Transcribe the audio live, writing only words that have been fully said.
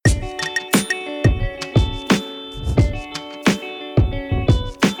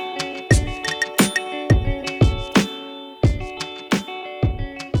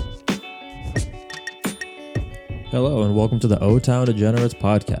Hello and welcome to the O-Town Degenerates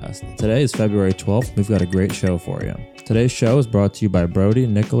podcast. Today is February 12th. We've got a great show for you. Today's show is brought to you by Brody,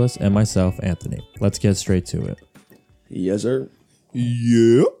 Nicholas, and myself, Anthony. Let's get straight to it. Yes, sir.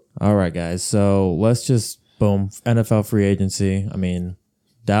 Yeah. All right, guys. So let's just, boom, NFL free agency. I mean,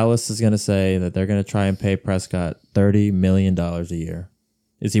 Dallas is going to say that they're going to try and pay Prescott $30 million a year.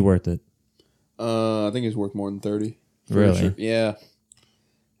 Is he worth it? I think he's worth more than 30. Really? Sure. Yeah.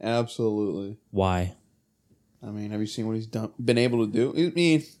 Absolutely. Why? I mean, have you seen what he's been able to do? I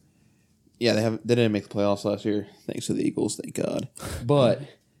mean, yeah, they didn't make the playoffs last year, thanks to the Eagles, thank God. But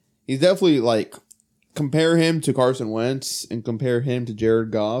he's definitely compare him to Carson Wentz and compare him to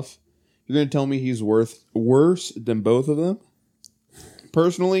Jared Goff. You're gonna tell me he's worse than both of them?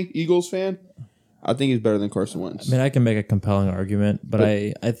 Personally, Eagles fan, I think he's better than Carson Wentz. I mean, I can make a compelling argument, but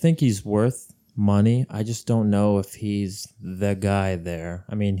I think he's worth money. I just don't know if he's the guy there.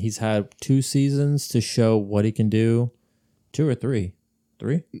 I mean, he's had 2 seasons to show what he can do. 2 or 3?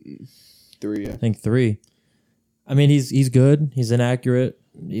 3? 3, yeah. I think 3. I mean, he's good. He's inaccurate.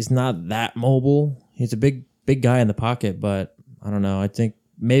 He's not that mobile. He's a big guy in the pocket, but I don't know. I think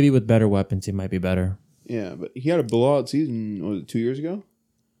maybe with better weapons, he might be better. Yeah, but he had a blowout season, was it 2 years ago?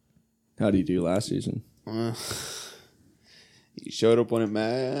 How did he do last season? He showed up when it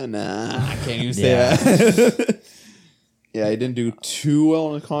mattered. Nah, I can't even say that. Yeah, he didn't do too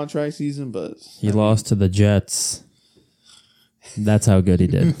well in the contract season, but He lost to the Jets. That's how good he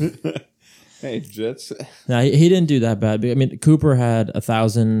did. Hey, Jets. Now, he didn't do that bad. I mean, Cooper had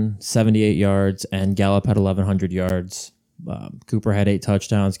 1,078 yards and Gallup had 1,100 yards. Cooper had 8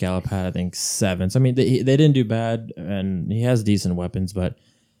 touchdowns. Gallup had, I think, 7. So, I mean, they didn't do bad, and he has decent weapons, but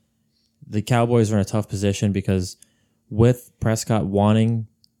the Cowboys are in a tough position because with Prescott wanting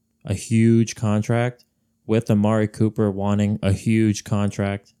a huge contract, with Amari Cooper wanting a huge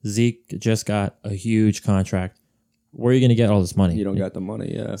contract, Zeke just got a huge contract. Where are you going to get all this money? You don't got the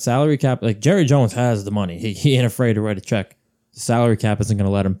money, yeah. Salary cap, Jerry Jones has the money. He ain't afraid to write a check. The salary cap isn't going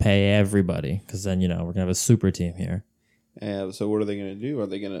to let him pay everybody because then, we're going to have a super team here. Yeah, so what are they going to do? Are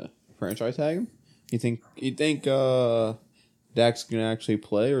they going to franchise tag him? You think Dak's going to actually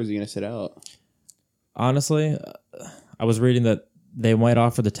play, or is he going to sit out? Honestly, I was reading that they might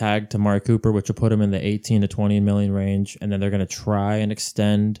offer the tag to Amari Cooper, which will put him in the 18 to 20 million range, and then they're going to try and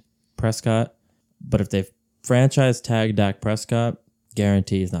extend Prescott. But if they franchise tag Dak Prescott,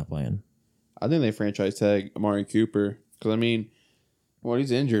 guarantee he's not playing. I think they franchise tag Amari Cooper because,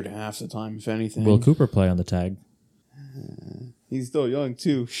 he's injured half the time, if anything. Will Cooper play on the tag? He's still young,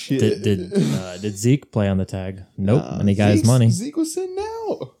 too. Shit. Did Zeke play on the tag? Nope. And he got his money. Zeke was sitting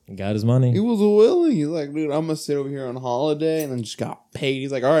out. He got his money. He was willing. He's like, dude, I'm going to sit over here on holiday, and then just got paid.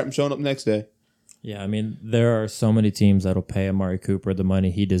 He's like, all right, I'm showing up next day. Yeah, I mean, there are so many teams that'll pay Amari Cooper the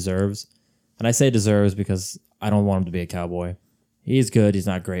money he deserves. And I say deserves because I don't want him to be a Cowboy. He's good. He's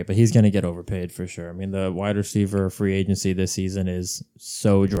not great, but he's going to get overpaid for sure. I mean, the wide receiver free agency this season is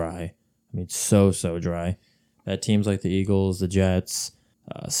so dry. I mean, so dry. That teams like the Eagles, the Jets,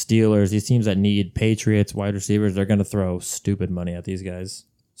 Steelers, these teams that need Patriots, wide receivers, they're going to throw stupid money at these guys.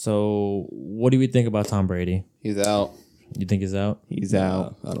 So what do we think about Tom Brady? He's out. You think he's out? He's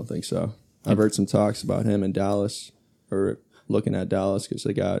out. I don't think so. I've heard some talks about him in Dallas, or looking at Dallas, because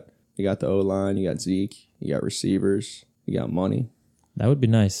you got the O-line, you got Zeke, you got receivers, you got money. That would be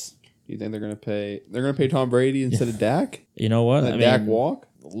nice. Do you think they're going to pay? They're going to pay Tom Brady instead of Dak? You know what? Let Dak walk?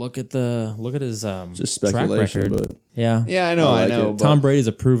 Look at his Just track speculation, record. but Yeah. Yeah, I know. it. But Tom Brady's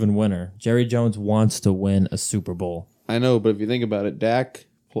a proven winner. Jerry Jones wants to win a Super Bowl. I know, but if you think about it, Dak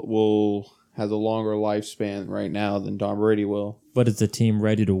has a longer lifespan right now than Tom Brady will. But is the team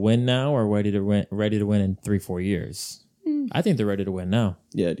ready to win now or ready to win in 3-4 years? I think they're ready to win now.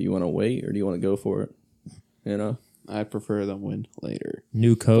 yeah, do you want to wait or do you want to go for it? I prefer them win later.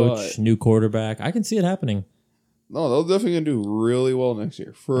 New coach, new quarterback. I can see it happening. No, they're definitely going to do really well next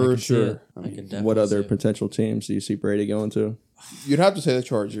year, for sure. I can definitely What other see it. potential teams do you see Brady going to? You'd have to say the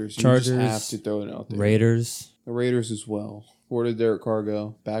Chargers. You just have to throw it out there. Raiders. The Raiders as well. Where did Derek Carr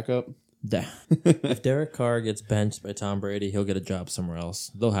go? Backup? If Derek Carr gets benched by Tom Brady, he'll get a job somewhere else.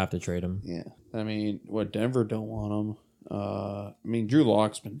 They'll have to trade him. Yeah. I mean, Denver don't want him. Drew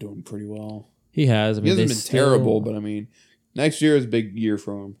Lock's been doing pretty well. He has. He hasn't been terrible, but next year is a big year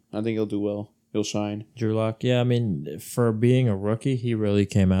for him. I think he'll do well. He'll shine. Drew Lock, yeah, for being a rookie, he really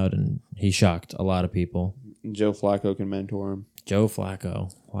came out and he shocked a lot of people. Joe Flacco can mentor him. Joe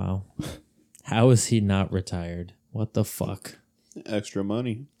Flacco, wow. How is he not retired? What the fuck? Extra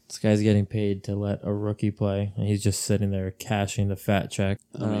money. This guy's getting paid to let a rookie play, and he's just sitting there cashing the fat check.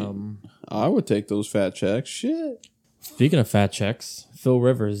 I would take those fat checks. Shit. Speaking of fat checks, Phil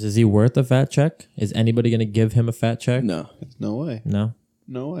Rivers, is he worth a fat check? Is anybody going to give him a fat check? No. No way. No?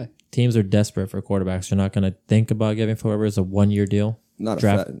 No way. Teams are desperate for quarterbacks. You're not going to think about giving Phil Rivers a 1-year deal? Not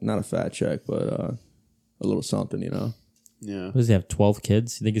a fat check, but a little something, Yeah. What does he have, 12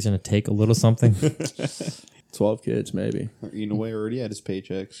 kids? You think he's going to take a little something? 12 kids, maybe. In a way, already had his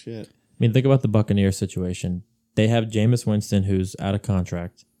paycheck. Shit. I mean, think about the Buccaneers situation. They have Jameis Winston, who's out of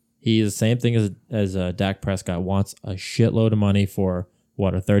contract. He is the same thing as Dak Prescott, wants a shitload of money for,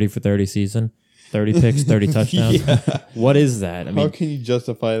 what, a 30 for 30 season? 30 picks, 30 touchdowns? Yeah. What is that? I mean, how can you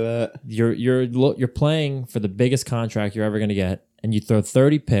justify that? You're playing for the biggest contract you're ever going to get, and you throw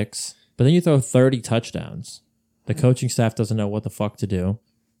 30 picks, but then you throw 30 touchdowns. The coaching staff doesn't know what the fuck to do.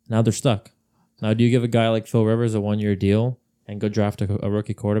 Now they're stuck. Now, do you give a guy like Phil Rivers a 1-year deal and go draft a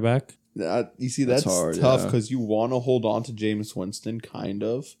rookie quarterback? You see, that's hard, tough because you want to hold on to Jameis Winston, kind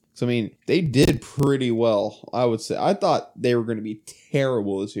of. So, I mean, they did pretty well, I would say. I thought they were going to be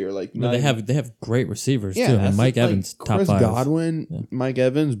terrible this year. Like, No, they have great receivers too. I mean, Mike Evans, top Chris 5. Godwin, Mike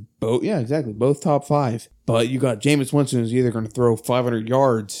Evans, both. Yeah, exactly, both top 5. But you got Jameis Winston who's either going to throw 500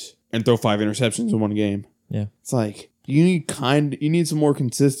 yards and throw 5 interceptions in one game. Yeah, it's like you need some more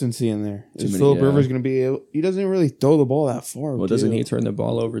consistency in there. Is many, Philip Rivers going to be able? He doesn't really throw the ball that far. Well, doesn't he turn the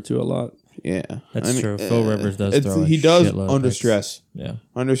ball over too a lot? Yeah, that's true. Phil Rivers does throw. He does under stress. Yeah,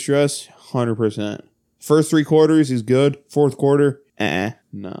 under stress, 100%. First 3 quarters, he's good. Fourth quarter,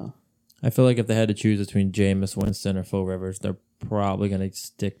 no. I feel like if they had to choose between Jameis Winston or Phil Rivers, they're probably going to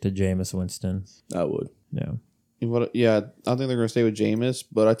stick to Jameis Winston. I would. Yeah. Yeah, I think they're going to stay with Jameis,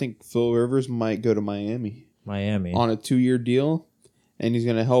 but I think Phil Rivers might go to Miami on a 2-year deal, and he's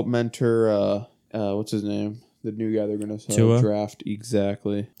going to help mentor, what's his name? The new guy they're going to draft.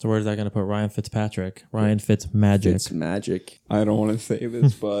 Exactly. So where's that going to put Ryan Fitzpatrick? Ryan Fitzmagic. Fitzmagic. I don't want to say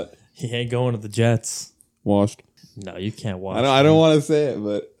this, but He ain't going to the Jets. washed. No, you can't watch. I don't want to say it,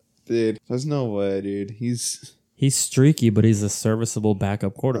 but dude, there's no way, dude. He's streaky, but he's a serviceable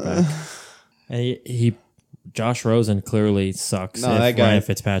backup quarterback. And Josh Rosen clearly sucks. No, if that guy- Ryan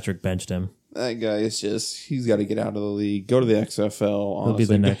Fitzpatrick benched him. that guy is he's got to get out of the league. Go to the XFL. He'll be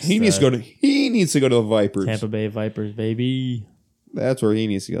the next, He needs to go to the Vipers. Tampa Bay Vipers, baby. That's where he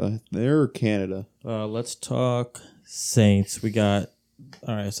needs to go. They're Canada. Let's talk Saints.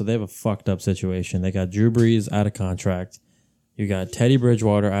 All right, so they have a fucked up situation. They got Drew Brees out of contract. You got Teddy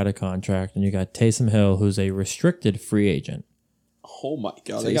Bridgewater out of contract, and you got Taysom Hill, who's a restricted free agent. Oh my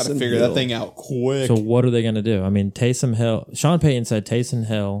God, they got to Taysom figure Hill. that thing out quick. So what are they going to do? I mean, Taysom Hill, Sean Payton said Taysom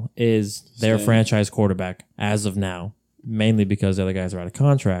Hill is their franchise quarterback as of now, mainly because the other guys are out of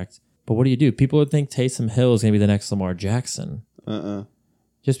contract. But what do? People would think Taysom Hill is going to be the next Lamar Jackson.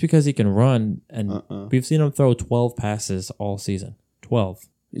 Just because he can run, and we've seen him throw 12 passes all season. 12.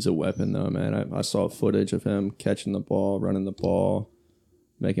 He's a weapon, though, man. I saw footage of him catching the ball, running the ball,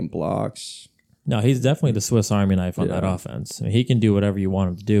 making blocks. No, he's definitely the Swiss Army knife on that offense. I mean, he can do whatever you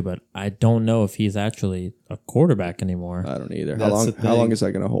want him to do, but I don't know if he's actually a quarterback anymore. I don't either. That's How long is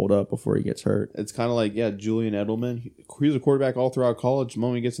that going to hold up before he gets hurt? It's kind of like, Julian Edelman. He was a quarterback all throughout college. The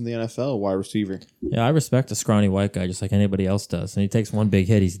moment he gets in the NFL, wide receiver. Yeah, I respect a scrawny white guy just like anybody else does. And he takes one big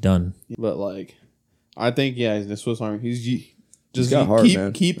hit, he's done. But, I think, he's the Swiss Army. He's got heart,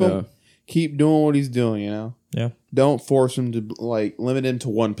 man. Keep him. Keep doing what he's doing, Yeah. Don't force him to, limit him to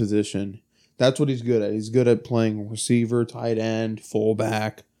one position. That's what he's good at. He's good at playing receiver, tight end,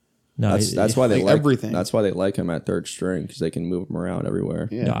 fullback. No, That's why they like everything. That's why they like him at third string, because they can move him around everywhere.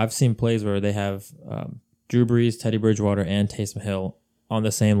 Yeah. No, I've seen plays where they have Drew Brees, Teddy Bridgewater, and Taysom Hill on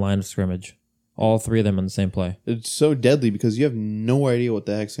the same line of scrimmage. All 3 of them on the same play. It's so deadly because you have no idea what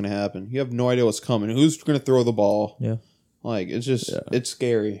the heck's going to happen. You have no idea what's coming. Who's going to throw the ball? Yeah. It's just, it's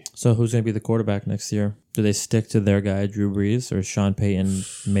scary. So who's going to be the quarterback next year? Do they stick to their guy, Drew Brees, or does Sean Payton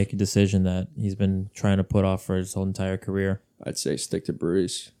make a decision that he's been trying to put off for his whole entire career? I'd say stick to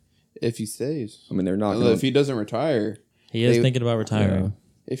Brees. If he stays. I mean, they're not. If he doesn't retire. He is thinking about retiring.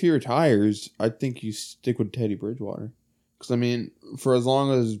 If he retires, I think you stick with Teddy Bridgewater. Because, for as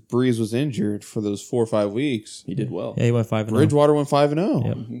long as Brees was injured for those 4 or 5 weeks, he did well. Yeah, he went 5-0. Bridgewater went 5-0.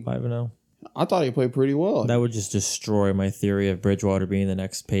 Yep, 5-0. I thought he played pretty well. That would just destroy my theory of Bridgewater being the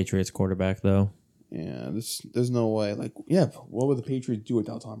next Patriots quarterback, though. Yeah, there's no way. What would the Patriots do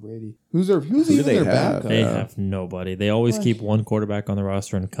without Tom Brady? Who's their backup? They have nobody. They always keep one quarterback on the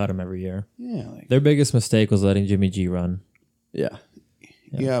roster and cut him every year. Yeah, Their biggest mistake was letting Jimmy G run. Yeah.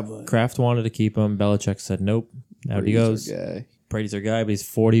 but Kraft wanted to keep him. Belichick said nope. Out he goes. Brady's their guy, but he's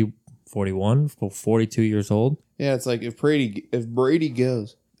 40, 41, 42 years old. Yeah, it's like if Brady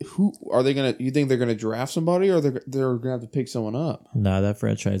goes, who are they gonna? You think they're gonna draft somebody, or they're gonna have to pick someone up? Nah, that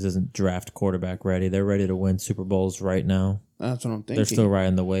franchise isn't draft quarterback ready. They're ready to win Super Bowls right now. That's what I'm thinking. They're still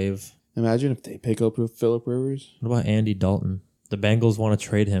riding the wave. Imagine if they pick up Phillip Rivers. What about Andy Dalton? The Bengals want to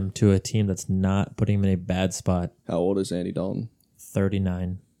trade him to a team that's not putting him in a bad spot. How old is Andy Dalton?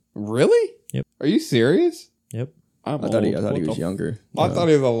 39. Really? Yep. Are you serious? Yep. I thought he was younger. I thought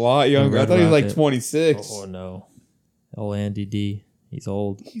he was a lot younger. I thought he was like Rocket. 26. Oh, no. Oh, Andy D. He's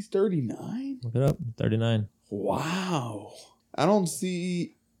old. He's 39? Look it up. 39. Wow. I don't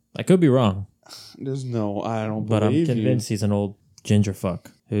see... I could be wrong, There's no... I don't but I'm believe convinced he's an old ginger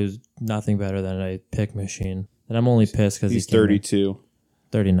fuck who's nothing better than a pick machine. And I'm only pissed because he's 32.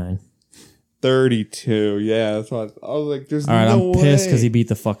 39. 32. Yeah, that's what I was like, there's All right, no I'm pissed way. because he beat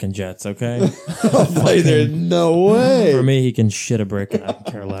the fucking Jets, okay? Like, there's no way. For me, he can shit a brick and I can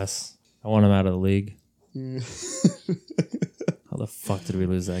care less. I want him out of the league. How the fuck did we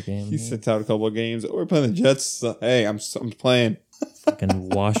lose that game? He sits out a couple of games. Oh, we're playing the Jets. Hey, I'm playing. Fucking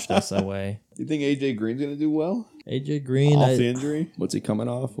washed us away. You think AJ Green's gonna do well AJ Green, off the injury? What's he coming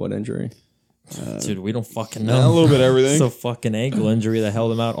off? What injury? dude, we don't fucking A know. little bit of everything. It's a fucking ankle injury that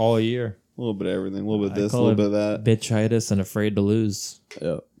held him out all year. A little bit of everything. A little bit of I this, a call little it bit of that. Bitchitis and afraid to lose.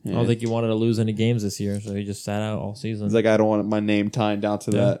 Yeah. I don't think he wanted to lose any games this year, so he just sat out all season. He's like, I don't want my name tied down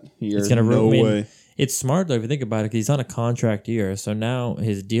to that year. It's gonna no ruin. way. It's smart though if you think about it, because he's on a contract year, so now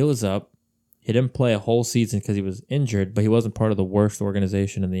his deal is up. He didn't play a whole season because he was injured, but he wasn't part of the worst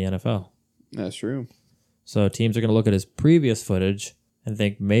organization in the NFL. That's true. So teams are going to look at his previous footage and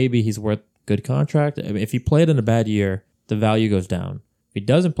think maybe he's worth good contract. I mean, if he played in a bad year, the value goes down. If he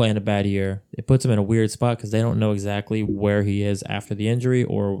doesn't play in a bad year, it puts him in a weird spot because they don't know exactly where he is after the injury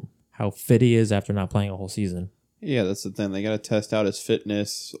or how fit he is after not playing a whole season. Yeah, that's the thing. They got to test out his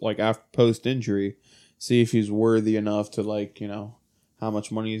fitness, like after post-injury, see if he's worthy enough to, like, you know, how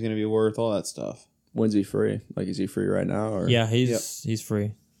much money he's going to be worth, all that stuff. When's he free? Like, is he free right now? Or? Yeah, he's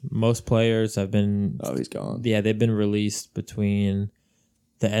free. Most players have been. Oh, he's gone. Yeah, they've been released between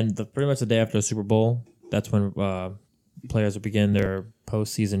pretty much the day after the Super Bowl. That's when players will begin their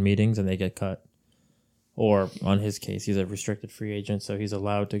postseason meetings and they get cut. Or on his case, he's a restricted free agent, so he's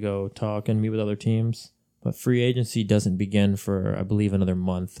allowed to go talk and meet with other teams. But free agency doesn't begin for, I believe, another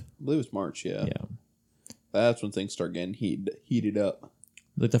month. I believe it's March, yeah. Yeah. That's when things start getting heated up.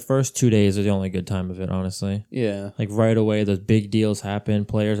 Like the first 2 days are the only good time of it, honestly. Yeah. Like right away, those big deals happen.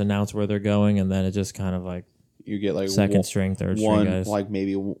 Players announce where they're going, and then it just kind of like You get like second string, third one, string guys. like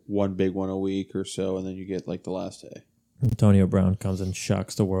maybe one big one a week or so, and then you get like the last day. Antonio Brown comes and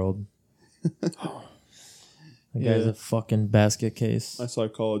shocks the world. The guy's a fucking basket case. My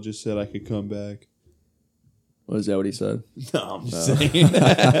psychologist said I could come back. Is that what he said? No, I'm just saying.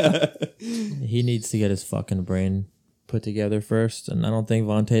 He needs to get his fucking brain put together first, and I don't think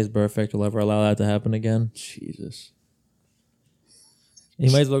Vontaze Burfict will ever allow that to happen again. Jesus. He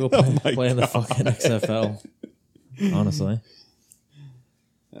might as well go play in the God. fucking XFL. Honestly.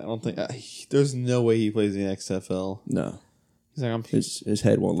 I don't think there's no way he plays in the XFL. No. He's like, His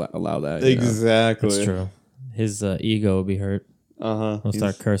head won't allow that. You know? exactly. That's true. His ego will be hurt. He'll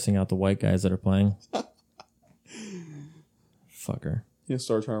start cursing out the white guys that are playing. Fucker. He'll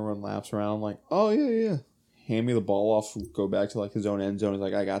start trying to run laps around like, oh yeah. Hand me the ball off, go back to like his own end zone. He's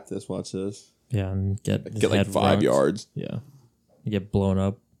like, I got this. Watch this. Yeah, and get like head 5 rocked. yards. Yeah. You get blown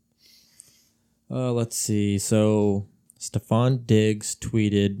up. Let's see. So Stephon Diggs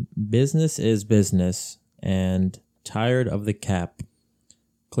tweeted, "Business is business," and tired of the cap.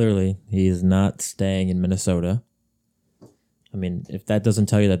 Clearly, he is not staying in Minnesota. I mean, if that doesn't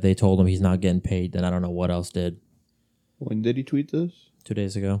tell you that they told him he's not getting paid, then I don't know what else did. When did he tweet this? 2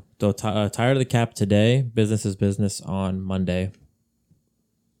 days ago. So tired of the cap today. Business is business on Monday.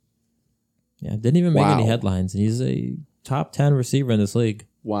 Yeah, didn't even make any headlines. And he's a top 10 receiver in this league.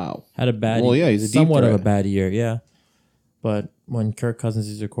 Wow. Had a bad, Well, yeah, he's a deep somewhat of a threat. bad year, yeah. But when Kirk Cousins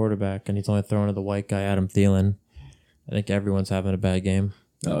is your quarterback and he's only throwing to the white guy Adam Thielen, I think everyone's having a bad game.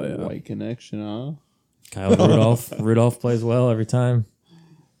 Oh, yeah. White connection, huh? Kyle Rudolph. Rudolph plays well every time.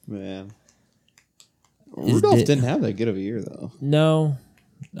 Man. Is Rudolph di- didn't have that good of a year, though. No,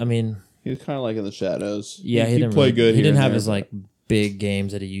 I mean, He was kind of like in the shadows. yeah, he didn't play really- good. He here didn't and have there, his but- like big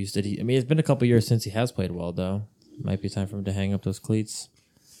games that he used. I mean, it's been a couple years since he has played well, though. Might be time for him to hang up those cleats.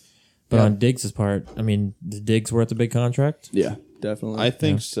 But Yeah. on Diggs' part, I mean, the Diggs worth a big contract. Yeah, definitely. I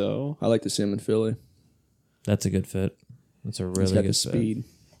think so. I like to see him in Philly. That's a good fit. That's a really He's got good the fit. speed.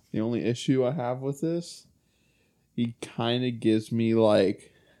 The only issue I have with this, he kind of gives me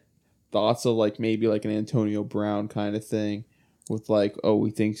like thoughts of like maybe like an Antonio Brown kind of thing with like, oh,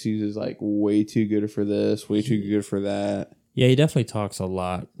 he thinks he's like way too good for this, way too good for that. Yeah, he definitely talks a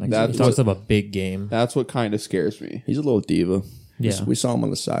lot. Like, That's he talks what- of a big game. That's what kind of scares me. He's a little diva. Yeah. We saw him on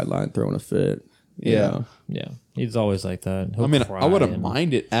the sideline throwing a fit. you Yeah. know. Yeah, he's always like that. He'll I mean, cry I wouldn't and-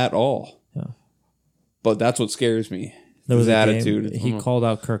 mind it at all. Yeah. But that's what scares me. There was His a game- attitude. he called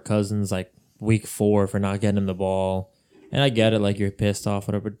out Kirk Cousins like week 4 for not getting him the ball. And I get it, like you're pissed off,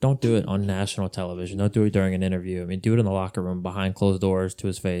 whatever. But don't do it on national television. Don't do it during an interview. I mean, do it in the locker room behind closed doors to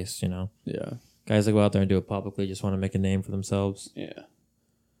his face. You know, Yeah. guys that go out there and do it publicly just want to make a name for themselves. Yeah.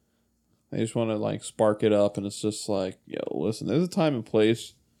 They just want to like spark it up, and it's just like, yo, listen, there's a time and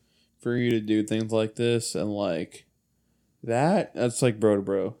place for you to do things like this, and like that's like bro to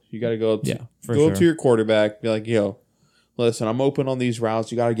bro. You got to go up, Yeah, for go up sure. to your quarterback, be like, yo, listen, I'm open on these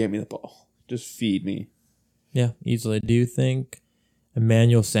routes. You got to get me the ball. Just feed me. Yeah, easily. Do you think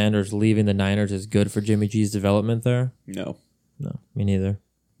Emmanuel Sanders leaving the Niners is good for Jimmy G's development there? No, No, me neither.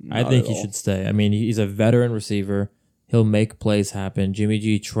 I Not think at he all. should stay. I mean, he's a veteran receiver. He'll make plays happen. Jimmy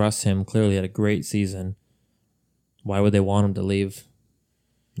G trusts him. Clearly had a great season. Why would they want him to leave?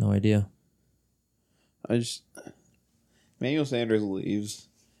 No idea. Emmanuel Sanders leaves,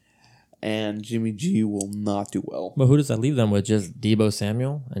 and Jimmy G will not do well. But who does that leave them with? Just Debo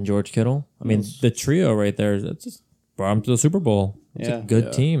Samuel and George Kittle? I mean, the trio right there, that's just brought them to the Super Bowl. It's Yeah. a good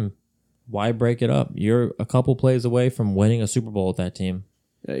Yeah. team. Why break it up? You're a couple plays away from winning a Super Bowl with that team.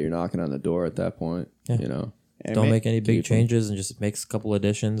 Yeah, you're knocking on the door at that point. Yeah. You know. And Don't make any big keep 'em. changes and just makes a couple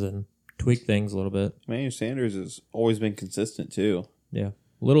additions and tweak things a little bit. Emmanuel Sanders has always been consistent too. Yeah.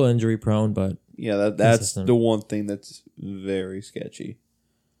 A little injury prone, but Yeah, that's Consistent. the one thing that's very sketchy.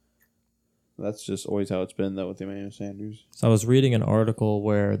 That's just always how it's been, though, with Emmanuel Sanders. so I was reading an article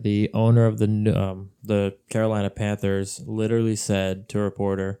where the owner of the Carolina Panthers literally said to a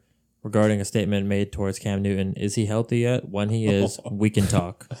reporter regarding a statement made towards Cam Newton, "Is he healthy yet? When he is, we can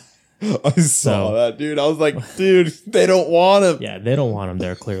talk." I saw So- that, dude. I was like, dude, they don't want him. Yeah, they don't want him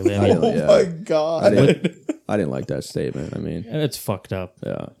there. Clearly, I I mean, don't- Oh yeah. my god, I didn't like that statement. I mean, it's fucked up.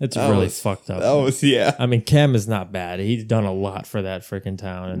 yeah. It's That really was- fucked up. that was I mean, Cam is not bad. He's done a lot for that freaking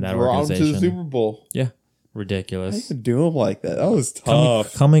town and that brought him to organization. the Super Bowl. Yeah, How you ridiculous. could do him like that? That was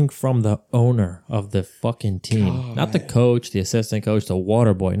tough. Coming from the owner of the fucking team, not the coach, the assistant coach, the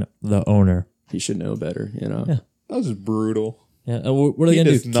water boy, no, the owner. He should know better, you know. Yeah. That was brutal. Yeah, what are they He gonna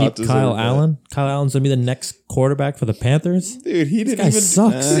does do? not Keep deserve Kyle that. Allen? Kyle Allen's gonna be the next quarterback for the Panthers. Dude, he didn't guy even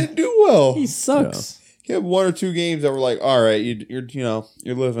sucks. He didn't do well. He sucks. He had 1 or 2 games that were like, all right, you're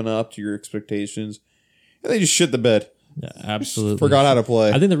living up to your expectations, and they just shit the bed. Yeah, absolutely. Forgot how to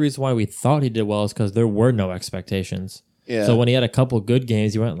play. I think the reason why we thought he did well is because there were no expectations. Yeah. So when he had a couple good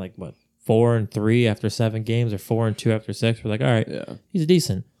games, he went like 4-3 after 7 games, or 4-2 after 6. We're like, all right, Yeah. he's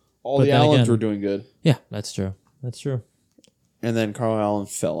decent. All but the then Allens again- were doing good, Yeah, that's true. That's true. and then Carl Allen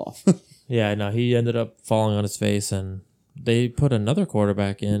fell off. Yeah, no, he ended up falling on his face, and they put another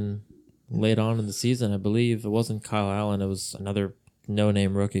quarterback in late on in the season. I believe it wasn't Kyle Allen; it was another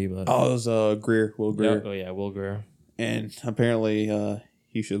no-name rookie. But Oh, it was Will Greer. oh yeah, Will Greer. And apparently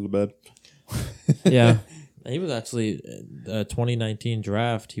he shit the bed. Yeah, he was actually 2019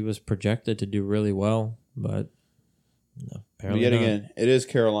 draft. He was projected to do really well, but no, But apparently yet not. again, it is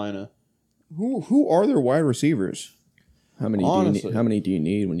Carolina. Who are their wide receivers? How many Honestly. how many do you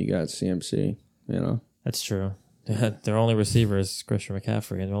need when you got CMC? You know. That's true. Their only receiver is Christian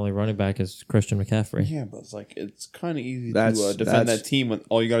McCaffrey, and their only running back is Christian McCaffrey. Yeah, but it's kind of easy That's- to defend that's- that team when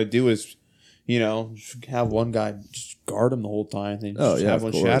all you got to do is, just have one guy just guard him the whole time. Then Oh, just yeah, have of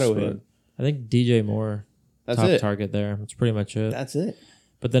one course, shadow but- him. I think DJ Moore That's top it. target there. That's pretty much it. That's it.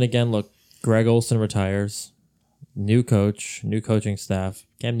 But then again, look, Greg Olson retires. New coach, new coaching staff.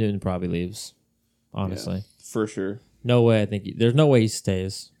 Cam Newton probably leaves. Honestly, For sure. no way. There's no way he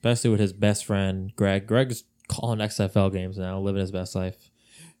stays, especially with his best friend Greg. Greg's calling XFL games now, living his best life.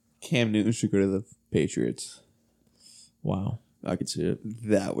 Cam Newton should go to the Patriots. Wow, I could see it.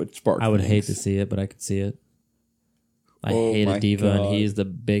 That would spark. I would hate to things. see it, but I could see it. I Oh hate my a diva, God. and he's the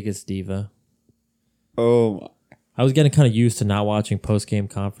biggest diva. Oh my, I was getting kind of used to not watching post game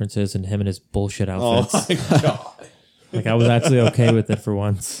conferences and him and his bullshit outfits. my god! Like I was actually okay with it for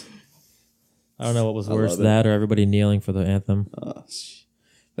once. I don't know what was I worse, love it. that or everybody kneeling for the anthem.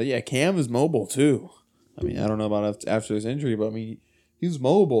 But yeah, Cam is mobile too. I mean, I don't know about after his injury, but I mean, he's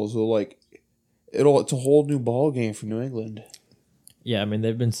mobile, so like, it's a whole new ball game for New England. Yeah, I mean,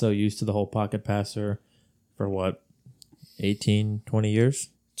 they've been so used to the whole pocket passer for what, 18, 20 years?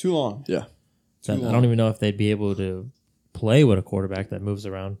 Too long. Yeah. That, Too I don't long. even know if they'd be able to play with a quarterback that moves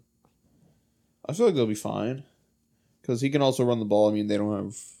around. I feel like they'll be fine because he can also run the ball. I mean, they don't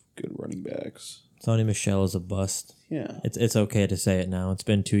have good running backs. Sony Michel is a bust. Yeah, It's okay to say it now. It's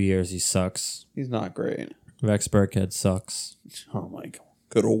been 2 years. He sucks. he's not great. Rex Burkhead sucks. Oh my god,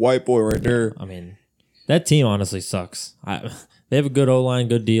 good old white boy right there. I mean, that team honestly sucks. They have a good O-line,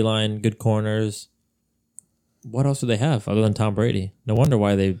 good D-line, good corners. What else do they have other than Tom Brady? No wonder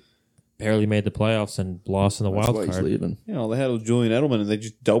why they barely made the playoffs and lost in the That's wild why he's card. leaving. You know, they had Julian Edelman, and they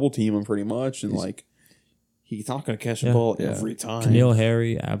just double team him pretty much, and he's not going to catch the ball every time. N'Keal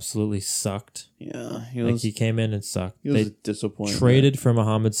Harry absolutely sucked. Yeah, He came in and sucked. He was They disappointed. traded for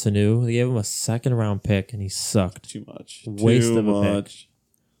Mohamed Sanu. They gave him a second-round pick, and he sucked. Too much. Waste Too of a pick. much.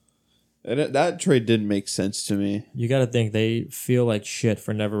 And that trade didn't make sense to me. You got to think they feel like shit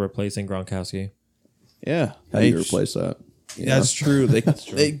for never replacing Gronkowski. Yeah, How do you replace that? That's true. They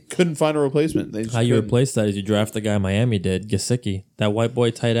couldn't find a replacement. They just How you couldn't. replace that is you draft the guy Miami did, Gesicki. That white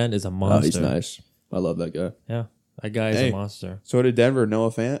boy tight end is a Oh, monster. he's nice. I love that guy. Yeah, that guy is Hey. a monster. So did Denver.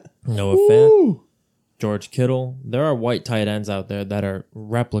 Noah Fant. Noah Fant, George Kittle. There are white tight ends out there that are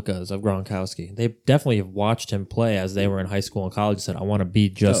replicas of Gronkowski. They definitely have watched him play as they were in high school and college and said, I want to be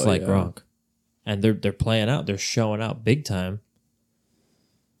just like Gronk. And they're playing out. They're showing out big time.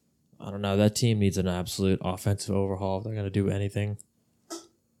 I don't know. That team needs an absolute offensive overhaul if they're going to do anything.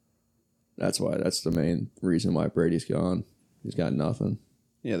 That's the main reason why Brady's gone. He's got nothing.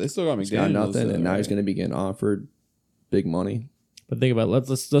 Yeah, they still got He's got McDaniels. nothing, and now he's going to be getting offered big money. But think about it.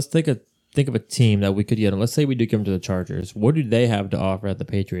 Let's think of a team that we could get. Let's say we do give them to the Chargers. What do they have to offer that the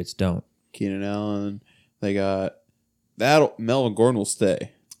Patriots don't? Keenan Allen. They got that. Melvin Gordon will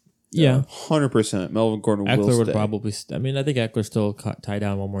stay. Yeah. 100%. Melvin Gordon will Eckler stay. would probably. I mean, I think Eckler's still tied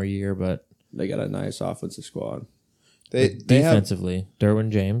down one more year, but They got a nice offensive squad. They have. defensively, Derwin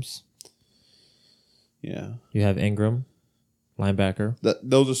James. Yeah. You have Ingram, linebacker,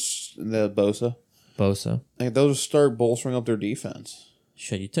 They'll just the Bosa. Bosa. They'll just start bolstering up their defense.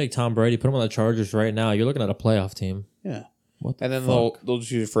 Shit, you take Tom Brady, put him on the Chargers right now. You're looking at a playoff team. Yeah. What the And then fuck? they'll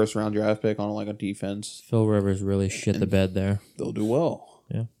just use a first round draft pick on a defense. Phil Rivers really shit the bed there. They'll do well.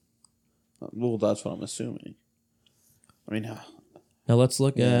 Yeah. Well, that's what I'm assuming. I mean, Now let's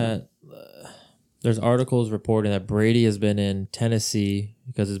look at. There's articles reporting that Brady has been in Tennessee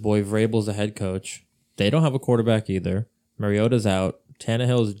because his boy Vrabel's the head coach. They don't have a quarterback either. Mariota's out.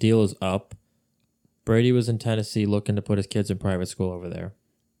 Tannehill's deal is up. Brady was in Tennessee looking to put his kids in private school over there.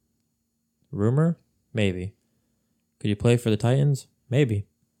 Rumor? Maybe. Could you play for the Titans? Maybe.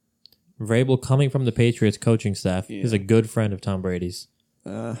 Vrabel coming from the Patriots coaching staff is a good friend of Tom Brady's.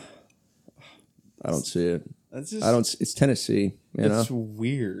 I don't see it. that's just. I don't. It's Tennessee. You know. It's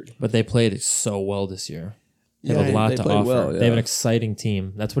weird. But they played so well this year. They have Yeah, a lot they to played offer. well, They have an yeah. exciting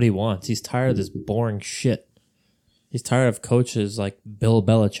team. That's what he wants. He's tired of this boring shit. He's tired of coaches like Bill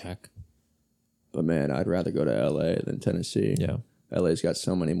Belichick. But man, I'd rather go to LA than Tennessee. Yeah. LA's got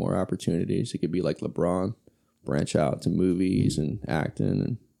so many more opportunities. It could be like LeBron, branch out to movies and acting,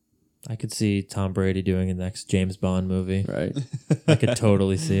 and I could see Tom Brady doing the next James Bond movie. right. I could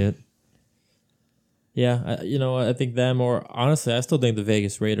totally see it. Yeah, I think them, or honestly, I still think the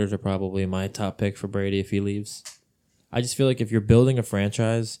Vegas Raiders are probably my top pick for Brady if he leaves. I just feel like if you're building a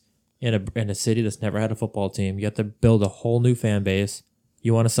franchise in a city that's never had a football team, you have to build a whole new fan base.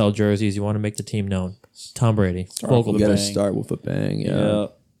 You want to sell jerseys. You want to make the team known. Tom Brady. You got to start with a bang. Yeah.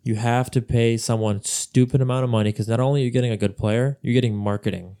 You have to pay someone a stupid amount of money because not only are you getting a good player, you're getting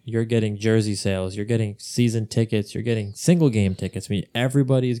marketing. You're getting jersey sales. You're getting season tickets. You're getting single game tickets. I mean,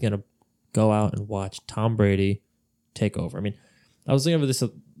 everybody's going to go out and watch Tom Brady take over. I mean, I was thinking of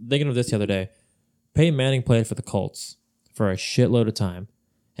this the other day. Peyton Manning played for the Colts for a shitload of time,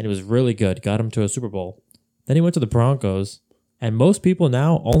 and he was really good. Got him to a Super Bowl. Then he went to the Broncos, and most people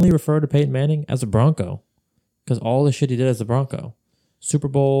now only refer to Peyton Manning as a Bronco because all the shit he did as a Bronco. Super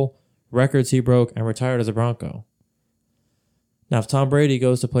Bowl records he broke and retired as a Bronco. Now, if Tom Brady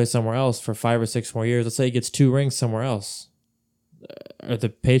goes to play somewhere else for 5 or 6 more years, let's say he gets 2 rings somewhere else, are the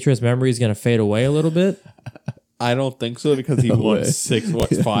Patriots' memories going to fade away a little bit? I don't think so because he won way.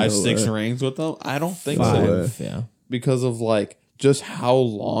 5, 6 way. rings with them. I don't think Five, so yeah. because of just how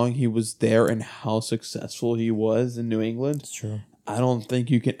long he was there and how successful he was in New England. That's true. I don't think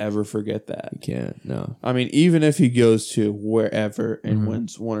you can ever forget that. You can't. No. I mean, even if he goes to wherever and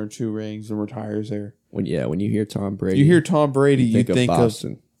wins 1 or 2 rings and retires there, When you hear Tom Brady, you hear Tom Brady, you think of of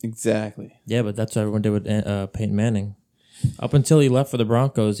Boston. exactly. Yeah, but that's what everyone did with Peyton Manning. Up until he left for the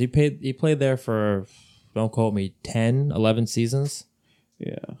Broncos, he played there for, don't quote me, 10, 11 seasons.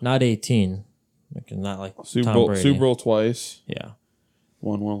 Yeah, Not 18. Not like Super Tom Bowl, Brady. Super Bowl twice. Yeah.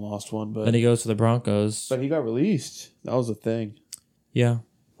 Won one, lost one, but Then he goes to the Broncos. he got released. That was the thing. Yeah.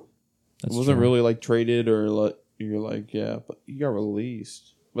 It wasn't really traded or you're but he got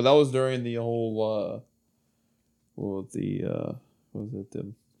released. But that was during the whole the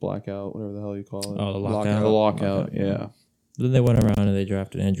blackout, whatever the hell you call it. Oh, the The lockout, yeah. Then they went around and they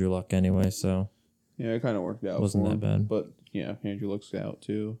drafted Andrew Luck anyway, so Yeah, it kind of worked out. Wasn't for that him. bad. But yeah, Andrew looks out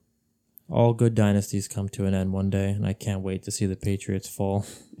too. all good dynasties come to an end one day, and I can't wait to see the Patriots fall.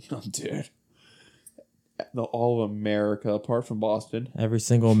 Oh, dude. All of America, apart from Boston. Every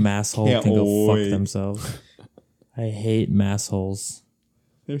single masshole Can't can go wait. fuck themselves. I hate massholes.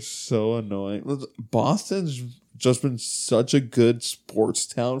 They're so annoying. Boston's just been such a good sports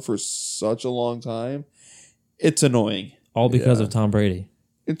town for such a long time. It's annoying. All because Yeah. of Tom Brady.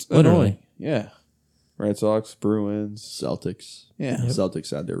 It's Literally. annoying. Yeah. Red Sox, Bruins. Celtics. Yeah.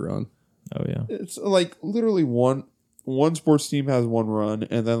 Celtics had their run. Oh, yeah. It's like literally one sports team has one run,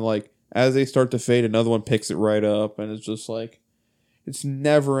 and then like as they start to fade, another one picks it right up, and it's just like it's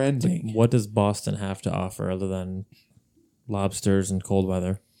never ending. What does Boston have to offer other than lobsters and cold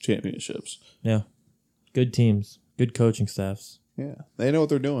weather? Championships. Yeah. Good teams. Good coaching staffs. Yeah. They know what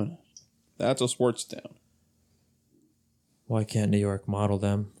they're doing. That's a sports town. Why can't New York model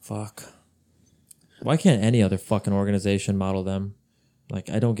them? Fuck. Why can't any other fucking organization model them? Like,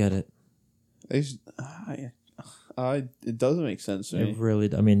 I don't get it. It doesn't make sense to me. It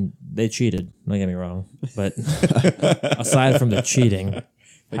really, I mean, they cheated. Don't get me wrong. But aside from the cheating,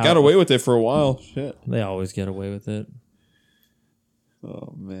 They got away with it for a while. Shit. they always get away with it.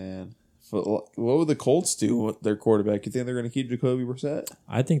 Oh, man. But what would the Colts do with their quarterback? You think they're going to keep Jacoby Brissett?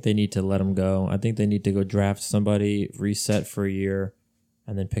 I think they need to let him go. I think they need to go draft somebody, reset for a year,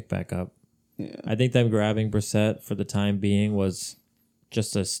 and then pick back up. Yeah. I think them grabbing Brissett for the time being was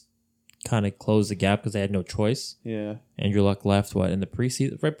just to kind of close the gap because they had no choice. Yeah. Andrew Luck left, in the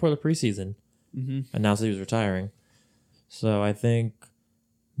preseason? Right before the preseason. Mm-hmm. Announced that he was retiring. So I think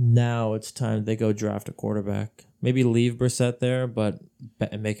now it's time they go draft a quarterback. Maybe leave Brissett there, but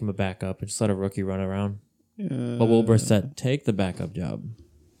make him a backup and just let a rookie run around. Yeah. But will Brissett take the backup job?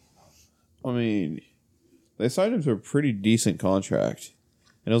 I mean, they signed him to a pretty decent contract.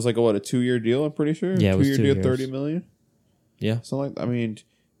 And it was like, a 2-year deal, I'm pretty sure? Yeah, it was 2-year 2 deal, years. $30 million? Yeah. So, like, I mean,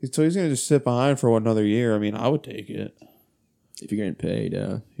 so he's going to just sit behind for another year. I mean, I would take it. If you're getting paid,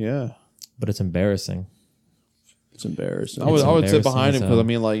 Yeah. But it's embarrassing. it's embarrassing. I would sit embarrassing behind him as because, I hell.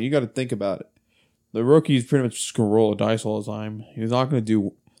 mean, like, you got to think about it. The rookie's pretty much just going to roll the dice all the time. He's not going to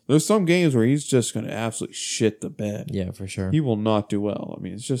do... There's some games where he's just going to absolutely shit the bed. Yeah, for sure. He will not do well. I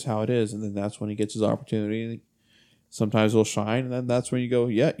mean, it's just how it is. And then that's when he gets his opportunity. Sometimes he'll shine, and then that's when you go,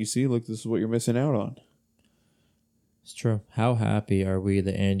 yeah, you see, look, this is what you're missing out on. It's true. How happy are we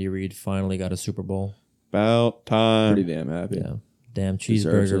that Andy Reid finally got a Super Bowl? About time. Pretty damn happy. Yeah. Damn,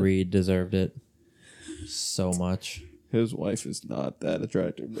 Deserves it. Cheeseburger Reid deserved it so much. His wife is not that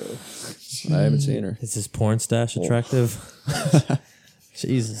attractive, though. I haven't seen her. Is his porn stash attractive?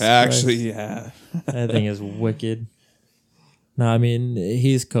 Jesus Actually, Christ. yeah. That thing is wicked. No, I mean,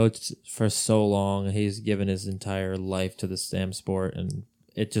 he's coached for so long. He's given his entire life to the damn sport, and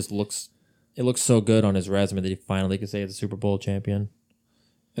it just looks so good on his resume that he finally could say he's a Super Bowl champion.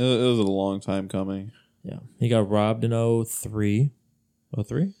 It was a long time coming. Yeah. He got robbed in 03.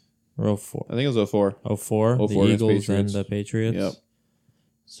 03? Or 04? I think it was 04. 04, 04 the against Eagles and Patriots. the Patriots. Yep.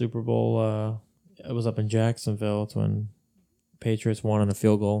 Super Bowl, it was up in Jacksonville. It's when Patriots won on a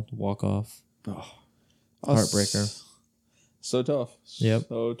field goal, walk-off. Heartbreaker. So tough. Yep.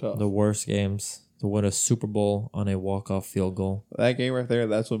 So tough. The worst games to win a Super Bowl on a walk-off field goal. That game right there,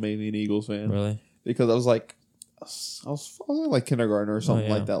 that's what made me an Eagles fan. Really? Because I was like, I was like kindergarten or something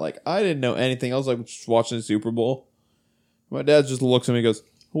yeah. like that. Like, I didn't know anything. I was like just watching the Super Bowl. My dad just looks at me and goes,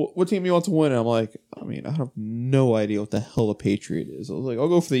 what team you want to win? And I'm like, I mean, I have no idea what the hell a Patriot is. I was like, I'll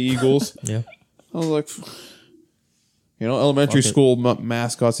go for the Eagles. Yeah. I was like, elementary Fuck it. school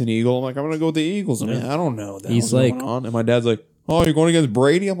mascot's an eagle. I'm like, I'm going to go with the Eagles. I mean, I don't know what the He's hell's like- going on. And my dad's like, oh, you're going against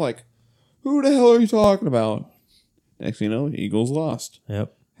Brady? I'm like, who the hell are you talking about? Next thing you know, Eagles lost.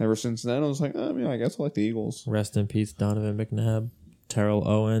 Yep. Ever since then, I was like, I mean, I guess I like the Eagles. Rest in peace, Donovan McNabb, Terrell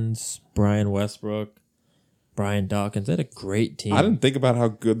Owens, Brian Westbrook, Brian Dawkins. They had a great team. I didn't think about how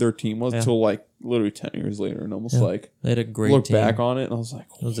good their team was Yeah. until like literally 10 years later, and almost Yeah. like They had a great look team. back on it, and I was like,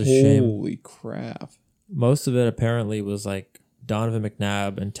 It was a shame. holy crap. Most of it apparently was like Donovan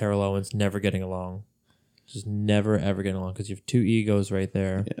McNabb and Terrell Owens never getting along. Just never, ever getting along because you have two egos right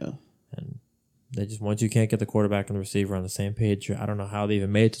there. Yeah. And they just, once you can't get the quarterback and the receiver on the same page, I don't know how they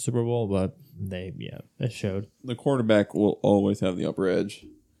even made it to Super Bowl, but it showed. The quarterback will always have the upper edge.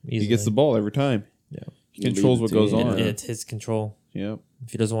 Easily. He gets the ball every time. Yeah. He controls lead what the goes team. on. It's his control. Yep.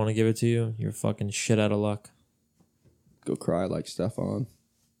 If he doesn't want to give it to you, you're fucking shit out of luck. Go cry like Stephon.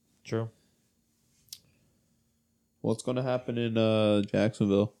 True. What's going to happen in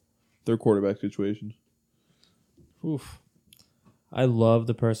Jacksonville? Their quarterback situation. Oof. I love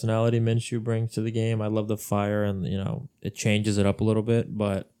the personality Minshew brings to the game. I love the fire, and it changes it up a little bit.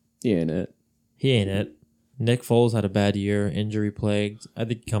 But He ain't it. he ain't it. Nick Foles had a bad year, injury plagued. I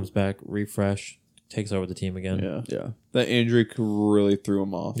think he comes back, refresh, takes over the team again. Yeah. Yeah. That injury really threw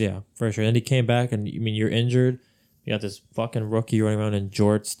him off. Yeah, for sure. And he came back, and you're injured. You got this fucking rookie running around in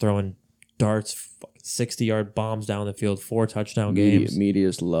jorts, throwing darts, 60-yard bombs down the field, 4 touchdown games.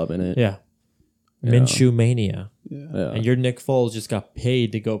 Media's loving it. Yeah. Yeah. Minshew mania. Yeah. And your Nick Foles just got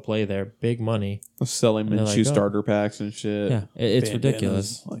paid to go play there. Big money. Selling And they're Minshew like, oh. starter packs and shit. Yeah, it's Bandanas.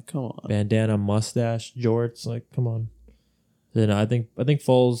 ridiculous. Like, come on. Bandana, mustache, jorts. Like, come on. Then I think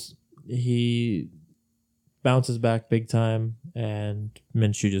Foles, he bounces back big time, and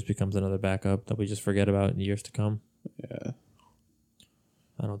Minshew just becomes another backup that we just forget about in years to come. Yeah.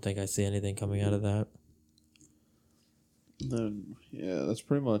 I don't think I see anything coming out of that. And then, yeah, that's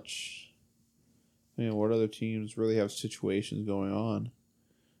pretty much... I mean, what other teams really have situations going on?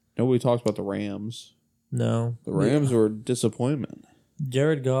 Nobody talks about the Rams. No. The Rams were a disappointment.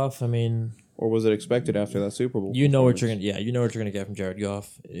 Jared Goff, I mean... Or was it expected after that Super Bowl? You know what you're gonna get from Jared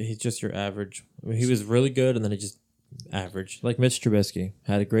Goff. He's just your average. I mean, he was really good, and then he just average. Like Mitch Trubisky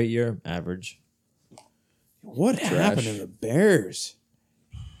had a great year, average. What happened to the Bears?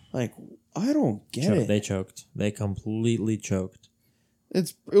 Like, I don't get it. They choked. They completely choked.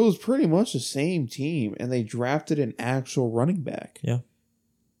 It was pretty much the same team, and they drafted an actual running back. Yeah.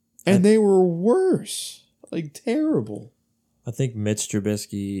 And they were worse. Like, terrible. I think Mitch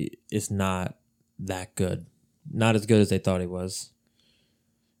Trubisky is not that good. Not as good as they thought he was.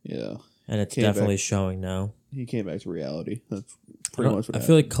 Yeah. And it's definitely showing now. He came back to reality. That's pretty much what I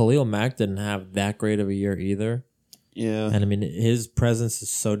feel like Khalil Mack didn't have that great of a year either. Yeah. And I mean, his presence is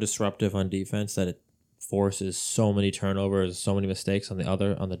so disruptive on defense that it forces so many turnovers, so many mistakes on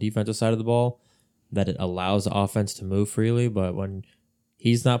the defensive side of the ball that it allows the offense to move freely. But when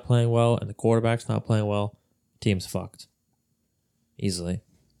he's not playing well and the quarterback's not playing well, team's fucked. Easily.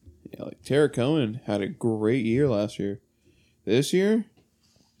 Yeah, like Tarek Cohen had a great year last year. This year,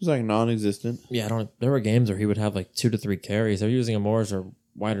 he's like non-existent. Yeah, there were games where he would have like 2 to 3 carries. They're using him more as a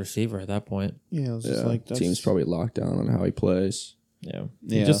wide receiver at that point. Yeah, it was just like team's probably locked down on how he plays. Yeah.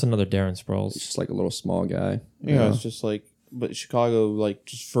 He's just another Darren Sproles. He's just like a little small guy. Yeah, it's just like, but Chicago like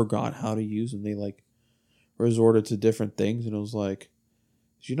just forgot how to use him. They like resorted to different things, and it was like,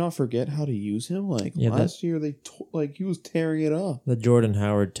 did you not forget how to use him? Like last year, he was tearing it up. The Jordan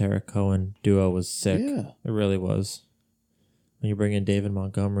Howard Tarek Cohen duo was sick. Yeah, it really was. When you bring in David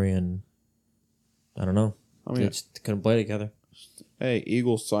Montgomery and I don't know, they just couldn't play together. Hey,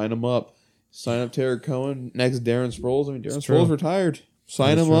 Eagles, sign him up. Sign up Tarek Cohen. Next, Darren Sproles. I mean, Darren Sproles retired.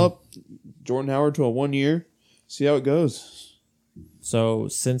 Sign him up. Jordan Howard to a 1 year. See how it goes. So,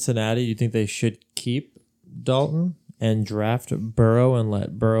 Cincinnati, you think they should keep Dalton and draft Burrow and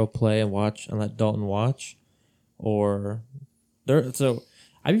let Burrow play and watch and let Dalton watch? Or,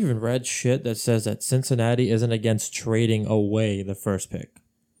 I've even read shit that says that Cincinnati isn't against trading away the first pick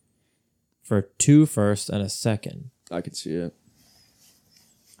for 2 firsts and a second. I could see it.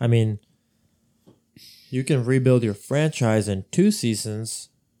 I mean, you can rebuild your franchise in 2 seasons,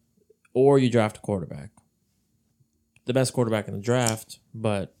 or you draft a quarterback. The best quarterback in the draft,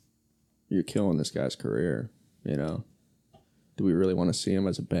 but... You're killing this guy's career, Do we really want to see him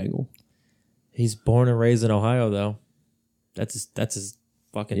as a Bengal? He's born and raised in Ohio, though. That's his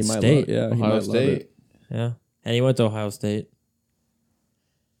fucking state. Ohio State. Yeah. And he went to Ohio State.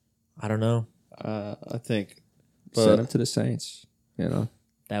 I don't know. I think... Send him to the Saints,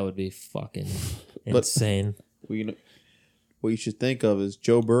 That would be fucking insane. What you should think of is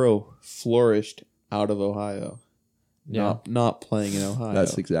Joe Burrow flourished out of Ohio. Yeah. Not playing in Ohio.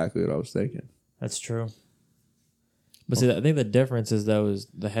 That's exactly what I was thinking. That's true. But see, I think the difference is, though, is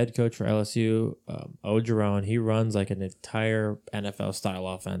the head coach for LSU, Orgeron, he runs like an entire NFL-style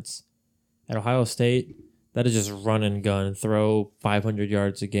offense. At Ohio State, that is just run and gun, throw 500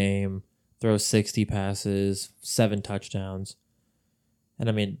 yards a game, throw 60 passes, 7 touchdowns. And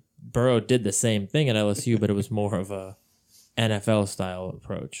I mean, Burrow did the same thing at LSU, but it was more of a NFL-style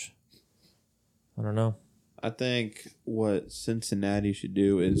approach. I don't know. I think what Cincinnati should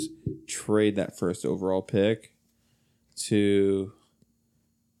do is trade that first overall pick to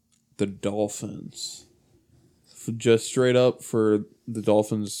the Dolphins. Just straight up for the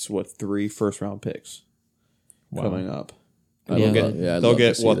Dolphins, 3 first-round picks coming up. They'll get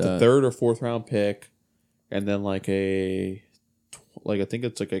the 3rd or 4th round pick, and then I think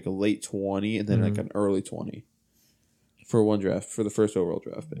it's like a late 20, and then like an early 20 for one draft, for the first overall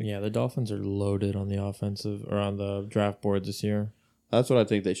draft pick. Yeah, the Dolphins are loaded on the offensive or on the draft board this year. That's what I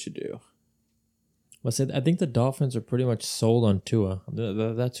think they should do. I think the Dolphins are pretty much sold on Tua.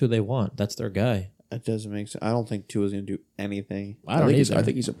 That's who they want. That's their guy. That doesn't make sense. I don't think Tua's going to do anything. I don't either. I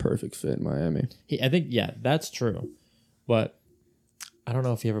think he's a perfect fit in Miami. I think, yeah, that's true. But I don't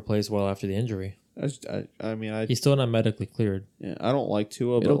know if he ever plays well after the injury. He's still not medically cleared. Yeah, I don't like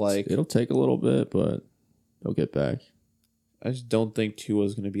Tua, but it'll take a little bit, but he'll get back. I just don't think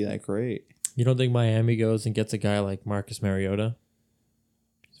Tua's going to be that great. You don't think Miami goes and gets a guy like Marcus Mariota,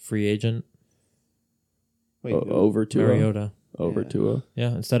 free agent? Wait, over Tua. Mariota. Over Tua. Yeah,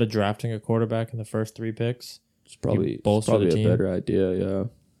 instead of drafting a quarterback in the first 3 picks, it's probably the team. A better idea, yeah.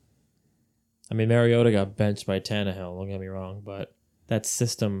 I mean, Mariota got benched by Tannehill, don't get me wrong, but that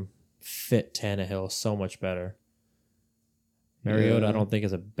system fit Tannehill so much better. Mariota, I don't think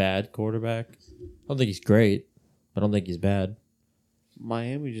is a bad quarterback. I don't think he's great, but I don't think he's bad.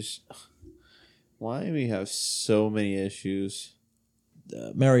 Miami has so many issues.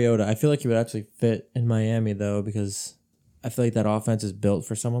 Mariota, I feel like he would actually fit in Miami, though, because I feel like that offense is built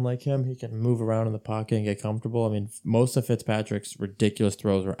for someone like him. He can move around in the pocket and get comfortable. I mean, most of Fitzpatrick's ridiculous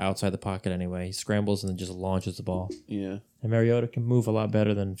throws were outside the pocket anyway. He scrambles and then just launches the ball. Yeah. And Mariota can move a lot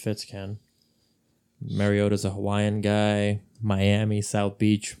better than Fitz can. Mariota's a Hawaiian guy, Miami, South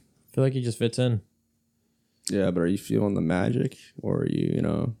Beach. I feel like he just fits in. Yeah, but are you feeling the magic, or are you,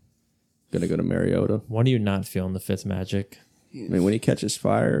 going to go to Mariota? When are you not feeling the Fitz magic? I mean, when he catches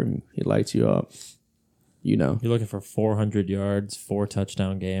fire, he lights you up. You're looking for 400 yards, 4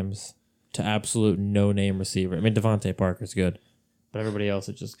 touchdown games to absolute no-name receiver. I mean, Devontae Parker's good, but everybody else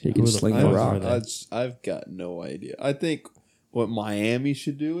is just... He can sling the rock. I've got no idea. I think what Miami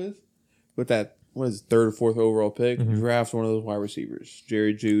should do with that, what is it, 3rd or 4th overall pick, draft one of those wide receivers.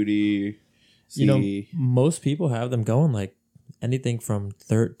 Jerry Jeudy. Most people have them going like anything from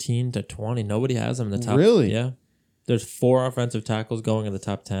 13 to 20. Nobody has them in the top. Really? Yeah. There's 4 offensive tackles going in the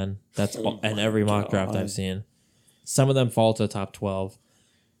top 10. That's in every mock draft I've seen. Some of them fall to the top 12.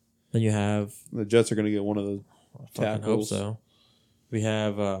 Then you have... The Jets are going to get one of the tackles. I hope so. We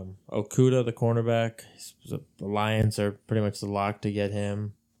have Okuda, the cornerback. The Lions are pretty much the lock to get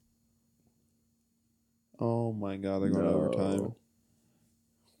him. Oh, my God. They're going to overtime.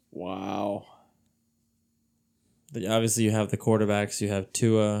 Wow. But obviously, you have the quarterbacks. You have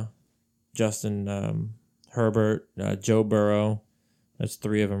Tua, Justin... Herbert, Joe Burrow. There's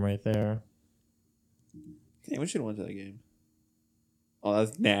 3 of them right there. Damn, we should have went to that game. Oh,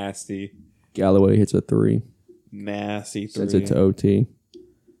 that's nasty. Galloway hits a 3. Nasty 3. Sends it to OT.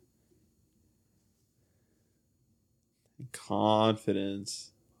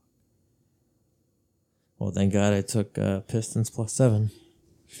 Confidence. Well, thank God I took Pistons +7.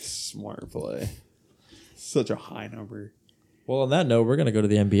 Smart play. Such a high number. Well, on that note, we're going to go to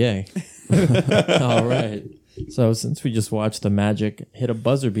the NBA. All right. So since we just watched the Magic hit a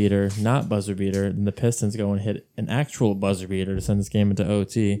buzzer beater, not buzzer beater, and the Pistons go and hit an actual buzzer beater to send this game into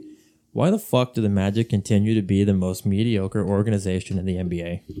OT, why the fuck do the Magic continue to be the most mediocre organization in the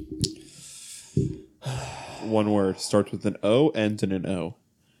NBA? One word. Starts with an O, ends in an O.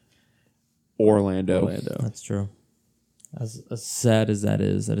 Orlando. That's true. As sad as that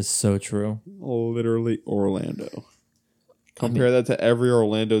is so true. Literally Orlando. Compare that to every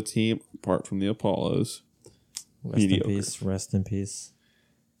Orlando team apart from the Apollos. Rest in peace.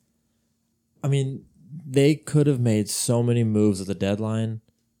 I mean, they could have made so many moves at the deadline.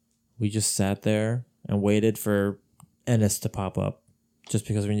 We just sat there and waited for Ennis to pop up just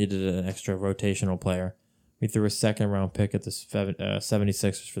because we needed an extra rotational player. We threw a 2nd-round pick at the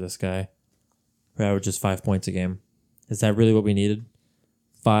 76ers for this guy who averaged just 5 points a game. Is that really what we needed?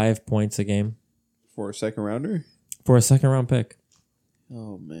 5 points a game? For a 2nd-rounder? For a 2nd-round pick.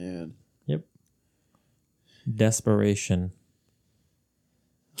 Oh, man. Yep. Desperation.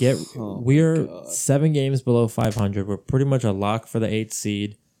 We're 7 games below 500. We're pretty much a lock for the 8th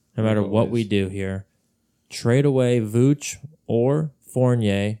seed, no matter what we do here. Trade away Vooch or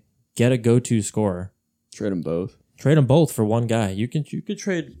Fournier. Get a go-to scorer. Trade them both. Trade them both for one guy. You could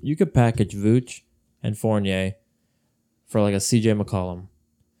package Vooch and Fournier for like a CJ McCollum,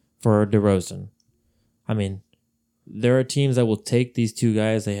 for DeRozan. I mean, there are teams that will take these 2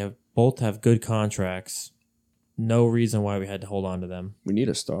 guys. They both have good contracts. No reason why we had to hold on to them. We need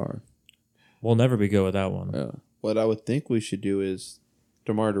a star. We'll never be good without one. Yeah. What I would think we should do is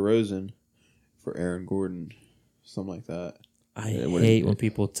DeMar DeRozan for Aaron Gordon. Something like that. I hate when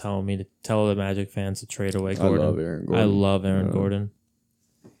people tell the Magic fans to trade away Gordon. I love Aaron Gordon. I love Aaron Gordon.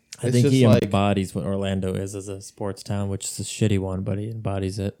 I think he embodies what Orlando is as a sports town, which is a shitty one, but he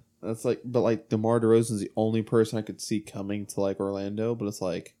embodies it. But DeMar DeRozan's the only person I could see coming to Orlando, but it's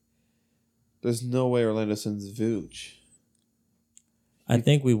there's no way Orlando sends Vooch. I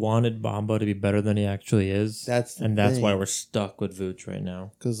think we wanted Bombo to be better than he actually is. That's why we're stuck with Vooch right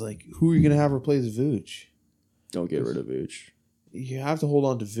now. Because, like, who are you going to have replace Vooch? Don't get rid of Vooch. You have to hold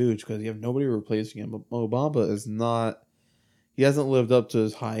on to Vooch because you have nobody replacing him. But Mo Bamba is not... He hasn't lived up to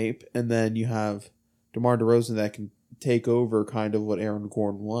his hype. And then you have DeMar DeRozan that can take over kind of what Aaron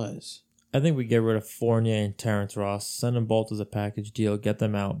Gordon was. I think we get rid of Fournier and Terrence Ross, send them both as a package deal, get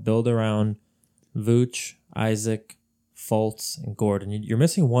them out, build around Vooch, Isaac, Fultz, and Gordon. You're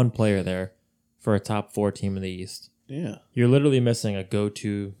missing one player there for a top 4 team in the East. Yeah. You're literally missing a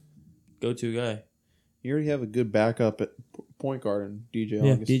go-to guy. You already have a good backup at point guard in DJ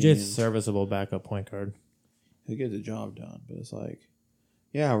Augustine. DJ's a serviceable backup point guard. He gets the job done, but it's like,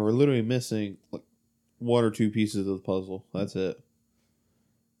 yeah, we're literally missing like 1 or 2 pieces of the puzzle. That's it.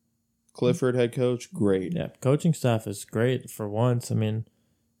 Clifford, head coach, great. Yeah, coaching staff is great for once. I mean,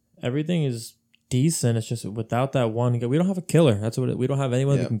 everything is decent. It's just without that one guy, we don't have a killer. That's what we don't have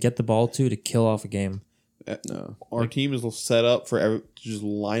anyone we can get the ball to kill off a game. No, our team is set up to just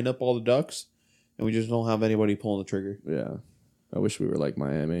line up all the ducks, and we just don't have anybody pulling the trigger. Yeah, I wish we were like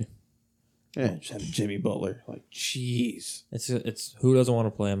Miami. Yeah, just have Jimmy Butler. Like, jeez. It's who doesn't want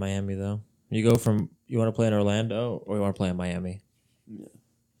to play in Miami though? You go from you want to play in Orlando or you want to play in Miami. Yeah.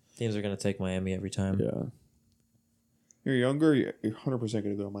 Teams are going to take Miami every time. Yeah. You're younger, you're 100% going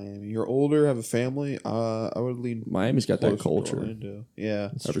to go to Miami. You're older, have a family, I would lean Miami's got that culture. Orlando. Yeah.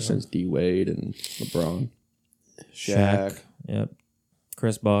 Ever since D Wade and LeBron. Shaq. Yep.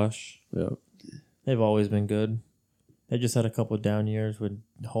 Chris Bosh. Yep. They've always been good. They just had a couple of down years with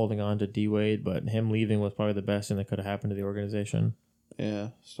holding on to D Wade, but him leaving was probably the best thing that could have happened to the organization. Yeah.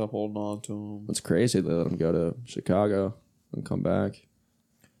 Stop holding on to him. It's crazy they let him go to Chicago and come back.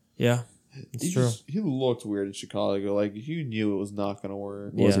 Yeah. It's true. He looked weird in Chicago. Like, you knew it was not going to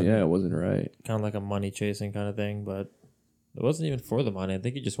work. It wasn't right. Kind of like a money chasing kind of thing, but it wasn't even for the money. I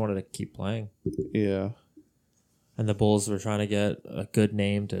think he just wanted to keep playing. Yeah. And the Bulls were trying to get a good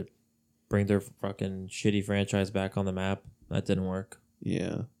name to bring their fucking shitty franchise back on the map. That didn't work.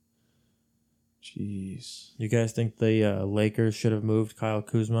 Yeah. Jeez. You guys think the Lakers should have moved Kyle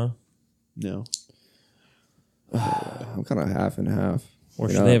Kuzma? No. I'm kind of half and half. Or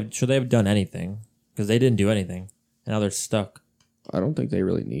should they have done anything? Because they didn't do anything. And now they're stuck. I don't think they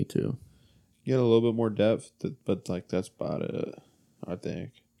really need to. Get a little bit more depth, but like that's about it, I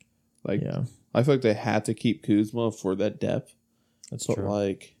think. Like, yeah. I feel like they had to keep Kuzma for that depth. That's but true.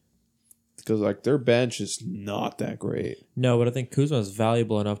 Like, because like their bench is not that great. No, but I think Kuzma is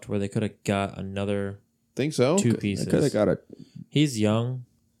valuable enough to where they could have got another Think so? 2 pieces. They could have got a. He's young.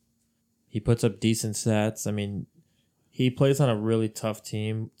 He puts up decent stats. I mean, he plays on a really tough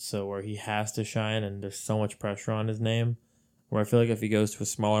team, so where he has to shine, and there's so much pressure on his name. Where I feel like if he goes to a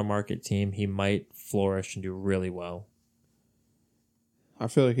smaller market team, he might flourish and do really well. I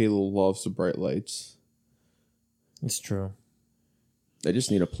feel like he loves the bright lights. It's true. They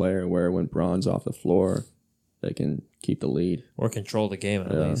just need a player where when Braun's off the floor, they can keep the lead. Or control the game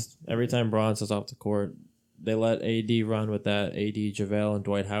at least. Every time Bronze is off the court, they let AD run with that AD, JaVale, and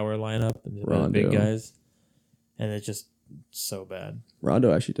Dwight Howard lineup, and the big guys. And it's just so bad.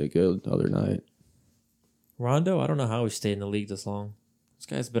 Rondo actually did good the other night. Rondo, I don't know how he stayed in the league this long. This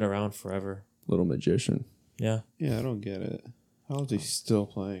guy's been around forever. Little magician. Yeah. Yeah, I don't get it. How is he still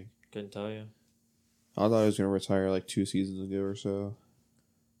playing? Couldn't tell you. I thought he was going to retire like 2 seasons ago or so.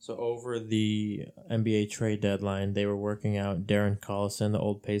 So over the NBA trade deadline, they were working out Darren Collison, the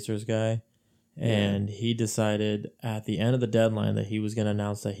old Pacers guy. And he decided at the end of the deadline that he was going to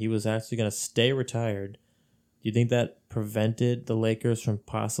announce that he was actually going to stay retired. Do you think that prevented the Lakers from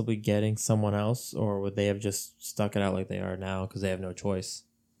possibly getting someone else, or would they have just stuck it out like they are now because they have no choice?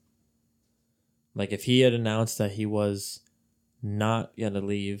 Like if he had announced that he was not going to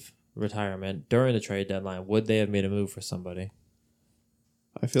leave retirement during the trade deadline, would they have made a move for somebody?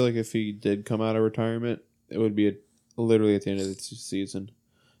 I feel like if he did come out of retirement, it would be literally at the end of the season.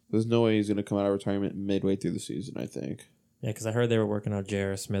 There's no way he's going to come out of retirement midway through the season, I think. Yeah, because I heard they were working on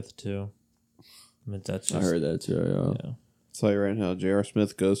J.R. Smith too. I mean, that's just, I heard that too, yeah. I'll tell you right now, J.R.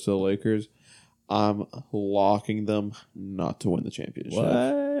 Smith goes to the Lakers. I'm locking them not to win the championship.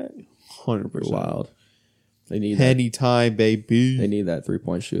 What? 100%. Wild. They need anytime, baby. They need that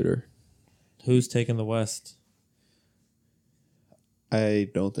 3-point shooter. Who's taking the West? I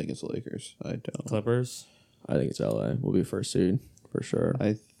don't think it's the Lakers. I don't. Clippers? I think it's LA. We'll be first seed for sure.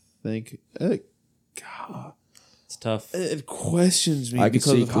 I think. God. It's tough. It questions me I could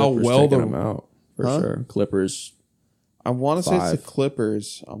because see of how Clippers well taking they're. them out for sure. Clippers. I want to say it's the 5.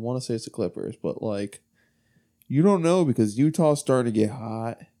 Clippers. But like, you don't know because Utah's starting to get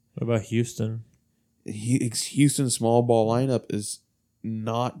hot. What about Houston? Houston's small ball lineup is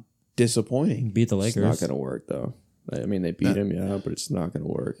not disappointing. Beat the It's Lakers. not going to work, though. I mean, they beat him, yeah, but it's not going to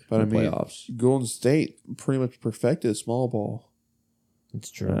work But in the I mean, playoffs. Golden State pretty much perfected small ball. It's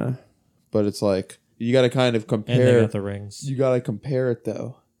true. Yeah. But it's like, you got to kind of And they compare. got the rings. You got to compare it,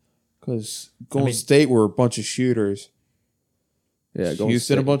 though. Because Golden State were a bunch of shooters. Yeah, Golden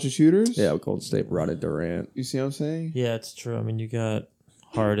Houston, State, a bunch of shooters? Yeah, Golden State brought in Durant. You see what I'm saying? Yeah, it's true. I mean, you got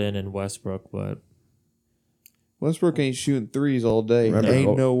Harden and Westbrook, but Westbrook ain't shooting threes all day. Remember,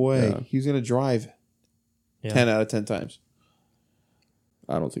 ain't no way. yeah. He's going to drive yeah, 10 out of 10 times.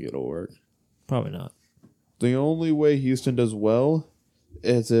 I don't think it'll work. probably not. The only way Houston does well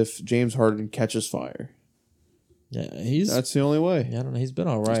is if James Harden catches fire. Yeah, That's the only way. Yeah, I don't know. He's been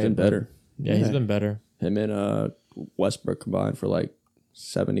all right. He's been but- better. Yeah, he's been better. Him and Westbrook combined for like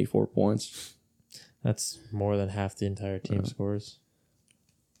 74 points. That's more than half the entire team scores.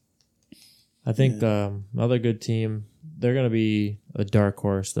 I think another good team, they're going to be a dark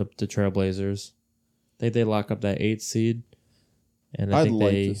horse, the Trailblazers. They lock up that 8th seed. And I I'd think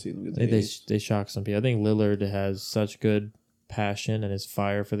like to see them get the they shock some people. I think Lillard has such good passion and his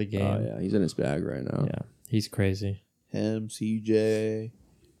fire for the game. Oh, yeah. He's in his bag right now. Yeah, he's crazy. Him, CJ,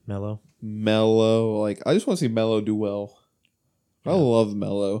 Mello. Melo. Like, I just want to see Melo do well. I love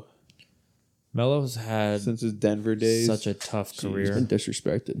Melo Melo's had since his Denver days. such a tough He's career. been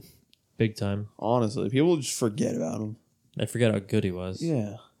disrespected. Big time. Honestly, people just forget about him. I forget how good he was.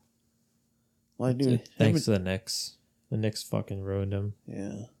 Yeah. Like, dude, Thanks to the Knicks. The Knicks fucking ruined him.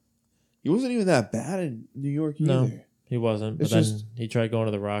 yeah. He wasn't even that bad in New York either. No. He wasn't. But It's then just- he tried going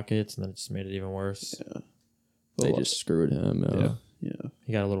to the Rockets, and then it just made it even worse. Yeah. They just screwed him. Yeah. Yeah.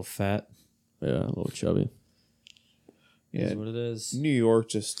 He got a little fat. Yeah, a little chubby. Yeah. Is what it is. New York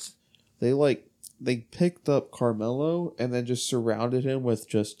just they picked up Carmelo and then just surrounded him with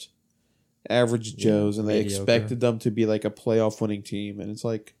just average Joes, and they mediocre. expected them to be like a playoff winning team, and it's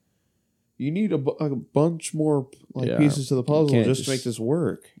like you need a bunch more Yeah. pieces to the puzzle can't just to just- make this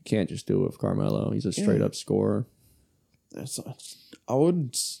work. You can't just do it with Carmelo. He's a straight up scorer. I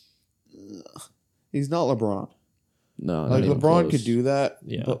wouldn't. He's not LeBron. No, Like not even LeBron close. could do that.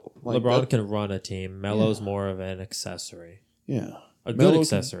 Yeah. but, like, LeBron that- can run a team. Melo's more of an accessory. Yeah. A Melo good can-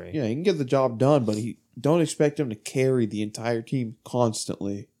 accessory. Yeah, he can get the job done, but he don't expect him to carry the entire team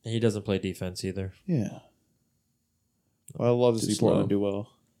constantly. He doesn't play defense either. Yeah. Well, I love to Too see Portland slow. do well.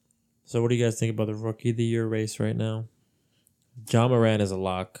 So what do you guys think about the Rookie of the Year race right now? John Moran is a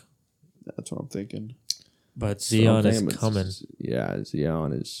lock, That's what I'm thinking. but So Zion is damn, it's- coming. Yeah,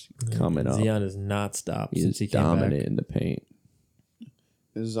 Zion is coming up. Zion has not stopped He since is he came dominant back. in the paint.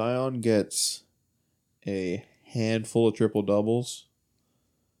 If Zion gets a handful of triple doubles,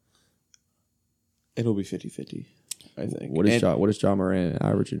 it'll be 50-50, I think. What is John Moran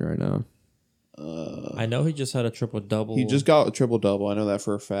averaging right now? I know he just had a triple double. He just got a triple double. I know that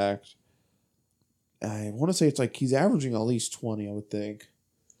for a fact. I want to say it's like he's averaging at least 20, I would think.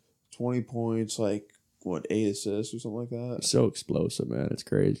 20 points, 8 assists or something like that. He's so explosive, man. It's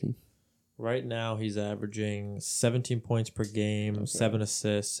crazy. Right now, he's averaging 17 points per game, 7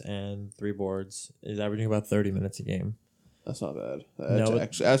 assists, and 3 boards. He's averaging about 30 minutes a game. That's not bad. No,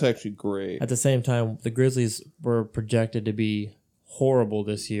 That's actually great. At the same time, the Grizzlies were projected to be horrible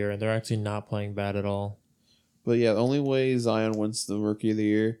this year, and they're actually not playing bad at all. But yeah, the only way Zion wins the Rookie of the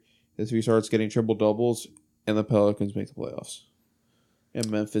Year is if he starts getting triple doubles and the Pelicans make the playoffs. And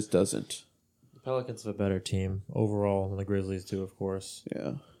Memphis doesn't. The Pelicans have a better team overall than the Grizzlies do, of course.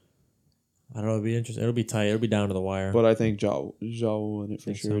 Yeah. I don't know. It'll be interesting. It'll be tight. It'll be down to the wire. But I think Ja will win it for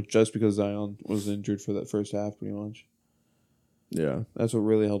Think sure. so. Just because Zion was injured for that first half, pretty much. Yeah. That's what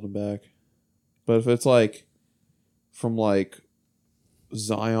really held him back. But if it's from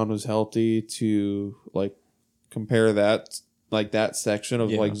Zion was healthy to compare that that section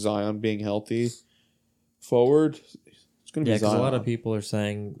of Yeah. Zion being healthy forward, it's gonna be because Zion. a lot of people are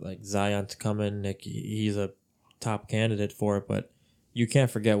saying Zion's coming. He's a top candidate for it, but you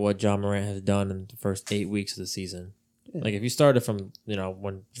can't forget what John Morant has done in the first 8 weeks of the season. Yeah. If you started from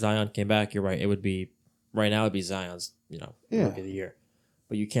when Zion came back, you're right. It would be right now. It'd be Zion's Rookie of the Year,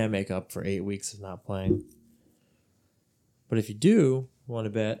 but you can't make up for 8 weeks of not playing. But if you do want to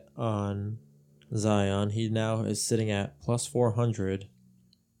bet on Zion, he now is sitting at plus 400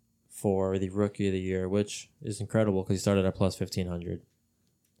 for the Rookie of the Year, which is incredible because he started at plus 1,500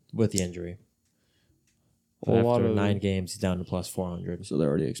 with the injury. But after 9 games, he's down to plus 400. So they're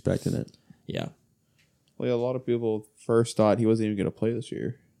already expecting it. Yeah, a lot of people first thought he wasn't even going to play this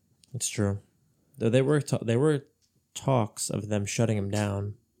year. it's true. There were talks of them shutting him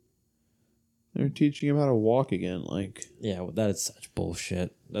down. They're teaching him how to walk again. Yeah, well, that is such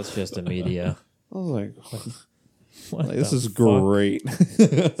bullshit. That's just the media. I was like, Like, this is fuck? great.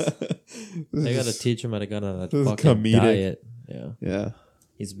 They got to teach him how to get on a this is fucking comedic. diet. Yeah. Yeah.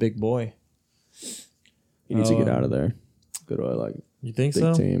 He's a big boy. He needs to get out of there. Good old, like, You think big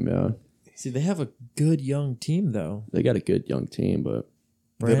so? team, yeah. See, they have a good young team, though. They got a good young team, but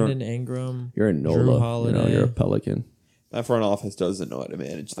Brandon Ingram. you're in Drew NOLA. You know, Holiday. you're a Pelican. That front office doesn't know how to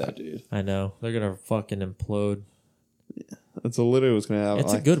manage that, dude. I know. They're going to fucking implode. That's literally what's going to happen.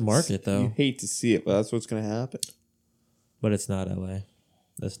 It's a good market, though. You hate to see it, but that's what's going to happen. But it's not LA.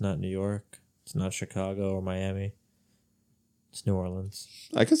 That's not New York. It's not Chicago or Miami. It's New Orleans.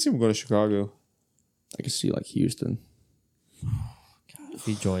 I could see him going to Chicago. I could see, like, Houston. God, if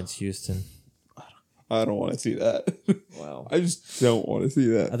he joins Houston. I don't want to see that. Wow. I just don't want to see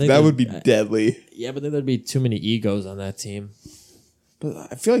that. I think That would be deadly. Yeah, but then there'd be too many egos on that team. But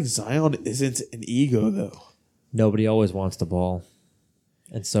I feel like Zion isn't an ego, though. Nobody always wants the ball.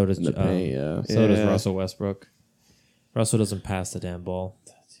 And so does In the paint, yeah. So does Yeah. Russell Westbrook. Russell doesn't pass the damn ball.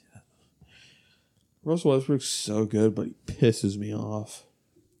 Russell Westbrook's so good, but he pisses me off.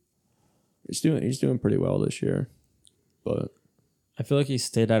 He's doing pretty well this year. But I feel like he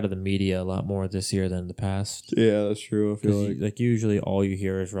stayed out of the media a lot more this year than the past. Yeah, that's true. I feel 'Cause usually all you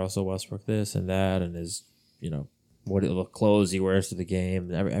hear is Russell Westbrook this and that and his, what clothes he wears to the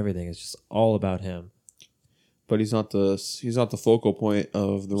game. Everything is just all about him. but he's not the focal point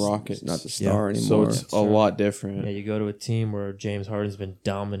of the Rockets. he's not the star So anymore. it's a lot different. Yeah, you go to a team where James Harden's been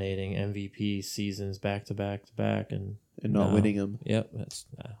dominating MVP seasons back to back to back and not winning them. Yep, that's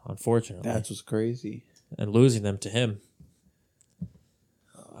unfortunately. That's what's crazy. And losing them to him.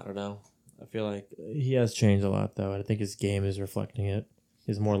 I don't know. I feel like he has changed a lot, though, and I think his game is reflecting it.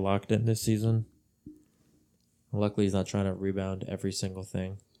 He's more locked in this season. Luckily, he's not trying to rebound every single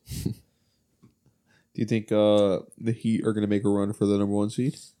thing. Do you think the Heat are going to make a run for the number 1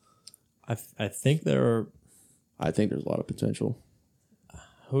 seed? I think I think there's a lot of potential.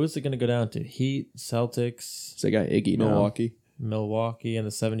 who is it going to go down to? Heat, Celtics, So they got Iggy now. Milwaukee. and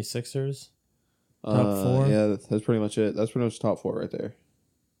the 76ers? Top 4? Yeah, that's pretty much it. That's pretty much top 4 right there.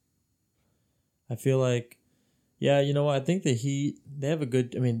 I feel like, yeah, you know what? I think the Heat,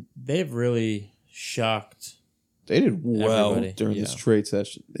 they've really shocked. They did well Everybody, during this trade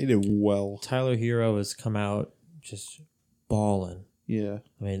session. They did well. Tyler Hero has come out just balling. Yeah.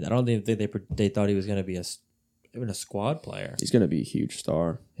 I mean, I don't think they thought he was going to be even a squad player. He's going to be a huge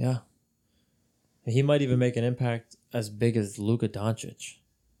star. Yeah. He might even make an impact as big as Luka Doncic.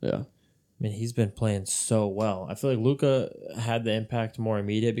 Yeah. I mean, he's been playing so well. I feel like Luka had the impact more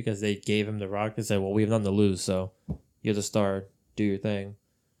immediate because they gave him the rock and said, well, we have nothing to lose, so you're the star. Do your thing.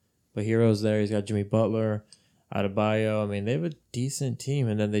 But Hero's there. He's got Jimmy Butler, Adebayo. I mean, they have a decent team,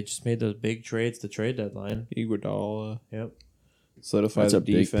 and then they just made those big trades at the trade deadline. Iguodala. Yep. Solidify That's the a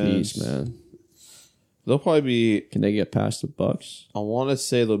big defense. piece, man. They'll probably be, Can they get past the Bucks? I want to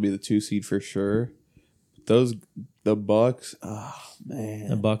say they'll be the 2 seed for sure. The Bucks, man.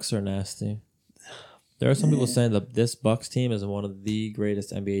 The Bucks are nasty. There are some people saying that this Bucks team is one of the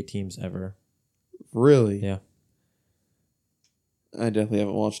greatest NBA teams ever. Really? Yeah. I definitely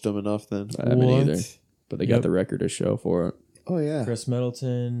haven't watched them enough then. I haven't either. But they Yep. got the record to show for it. Oh, yeah. Chris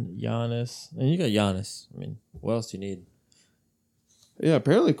Middleton, Giannis. And you got Giannis. I mean, what else do you need? Yeah,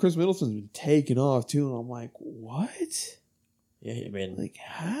 apparently Chris Middleton's been taking off too, and I'm like, what? Yeah, I mean, Like,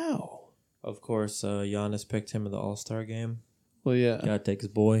 how? of course, Giannis picked him in the All-Star game. Well, yeah. Gotta take his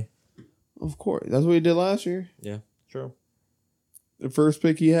boy. Of course. That's what he did last year. Yeah, true. The first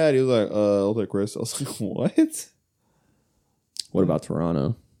pick he had, he was like, I'll take Chris. I was like, what? What about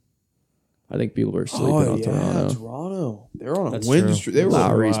Toronto? I think people are sleeping on Toronto. Toronto. They're on a That's win true. streak. They were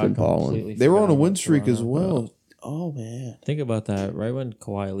Lowry's I been balling. completely They were on a forgot win about streak as Toronto. well. Oh, man. Think about that. Right when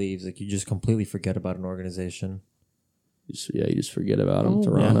Kawhi leaves, like you just completely forget about an organization. You just forget about them. Oh,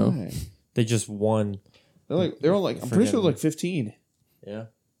 Toronto. my. They just won. They're on like, I'm pretty sure they're like 15. Yeah.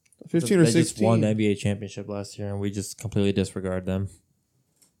 15 or They 16. just won the NBA championship last year, and we just completely disregard them.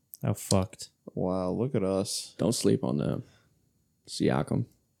 How fucked. Wow, look at us. Don't sleep on them. Siakam.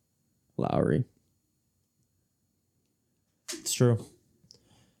 Lowry. It's true.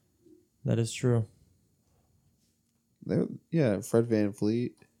 That is true. Fred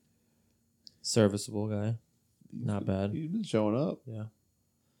VanVleet. Serviceable guy. Not bad. He's been showing up. Yeah.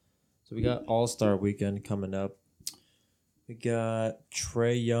 So we got All-Star Weekend coming up. We got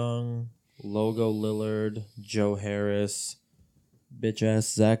Trey Young, Logo Lillard, Joe Harris,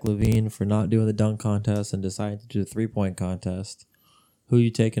 bitch-ass Zach LaVine for not doing the dunk contest and deciding to do the three-point contest. Who you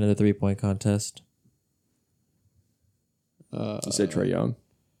taking to the three-point contest? You said Trae Young.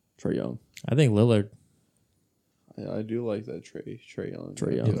 Trae Young. I think Lillard. I do like that Trey Young.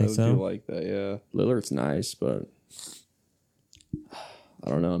 Trae Young. I You think so? do like that, yeah. Lillard's nice, but I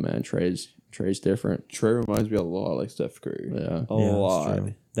don't know, man. Trey's different. Trey reminds me a lot like Steph Curry. Yeah. A Yeah, that's lot.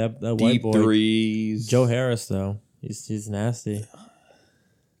 true. That white Deep boy, threes. Joe Harris, though, he's nasty.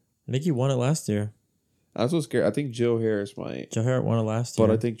 I think he won it last year. That's what's scary. I think Joe Harris might. Joe Harris won it last year.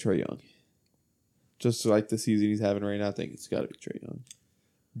 But I think Trae Young. Just like the season he's having right now, I think it's got to be Trae Young.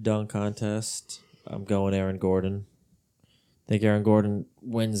 Dunk contest. I'm going Aaron Gordon. I think Aaron Gordon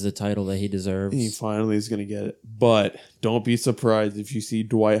wins the title that he deserves. He finally is going to get it. But don't be surprised if you see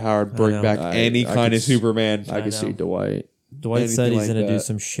Dwight Howard bring know. back any kind of Superman. I could see Dwight. Dwight said anything he's like going to do that.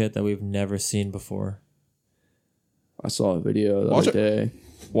 some shit that we've never seen before. I saw a video the Watch other day.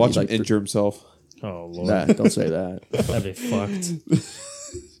 Watch He, him injure himself. Oh, Lord. Nah, don't say that. That'd be fucked.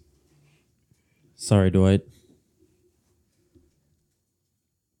 Sorry, Dwight.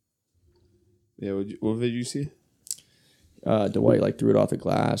 Yeah, what did you see? Dwight like threw it off the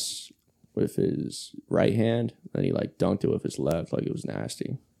glass with his right hand, then he like dunked it with his left, like it was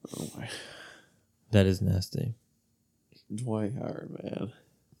nasty. Oh my. That is nasty. Dwight Howard, man.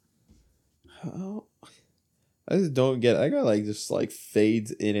 How? I just don't get it. That guy just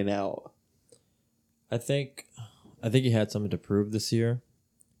fades in and out. I think he had something to prove this year.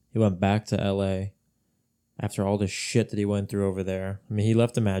 He went back to LA after all the shit that he went through over there. I mean, he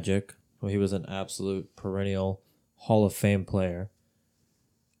left the Magic, where he was an absolute perennial Hall of Fame player.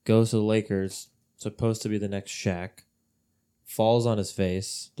 Goes to the Lakers, supposed to be the next Shaq. Falls on his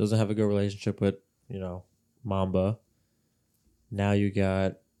face. Doesn't have a good relationship with, Mamba. Now you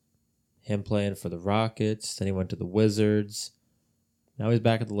got him playing for the Rockets. Then he went to the Wizards. Now he's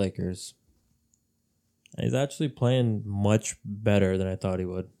back at the Lakers. And he's actually playing much better than I thought he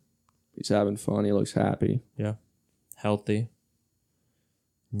would. He's having fun. He looks happy. Yeah. Healthy.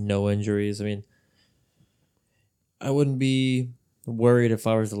 No injuries. I mean, I wouldn't be worried if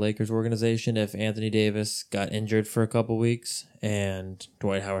I was the Lakers organization if Anthony Davis got injured for a couple weeks and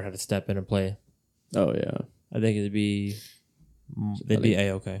Dwight Howard had to step in and play. Oh yeah, I think they'd be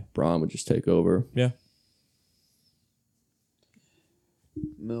A-okay. Braun would just take over. Yeah.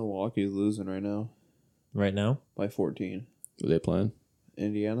 Milwaukee's losing right now Right now? by 14. Who they playing?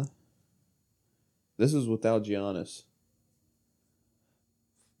 Indiana. This is without Giannis.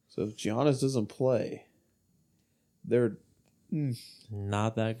 So if Giannis doesn't play, they're...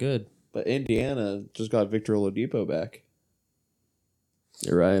 Not that good. But Indiana just got Victor Oladipo back.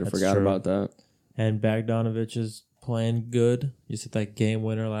 You're right. I That's forgot true. about that. And Bogdanovich is playing good. You said that game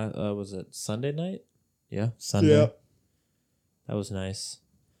winner was it Sunday night? Yeah, Sunday. Yeah. That was nice.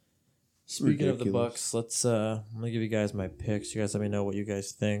 Speaking of the Ridiculous. Bucks, I'm gonna give you guys my picks. You guys let me know what you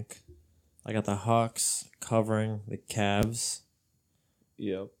guys think. I got the Hawks covering the Cavs.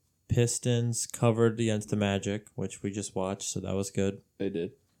 Yep, Pistons covered against the Magic, which we just watched, so that was good. they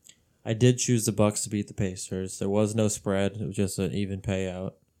did. I did choose the Bucks to beat the Pacers. There was no spread; it was just an even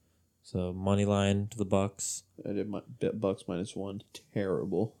payout. So money line to the Bucks. I did my Bucks -1.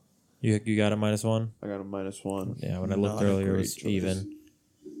 Terrible. You got a -1. I got a -1. Yeah, when I looked Not a earlier, it great was choice. even.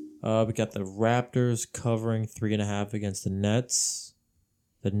 We got the Raptors covering 3.5 against the Nets.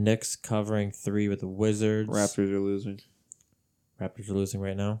 The Knicks covering 3 with the Wizards. Raptors are losing. Raptors are losing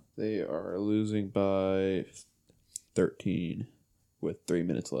right now. They are losing by 13 with 3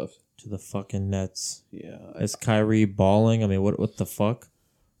 minutes left. To the fucking Nets. Yeah, Is Kyrie balling? I mean, what the fuck?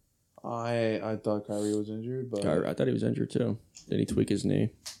 I thought Kyrie was injured, but I thought he was injured too. Did he tweak his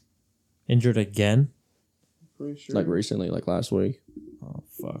knee? Injured again? pretty sure. Like recently, like last week. Oh,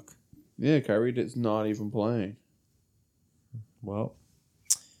 fuck. Yeah, Kyrie is not even playing. Well,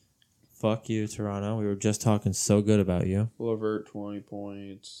 fuck you, Toronto. We were just talking so good about you. Levert 20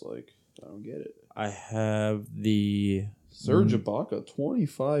 points. Like, I don't get it. I have the... Serge Ibaka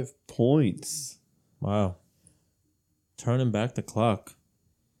 25 points. Wow. Turning back the clock.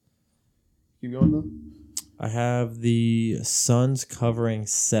 Keep going though. I have the Suns covering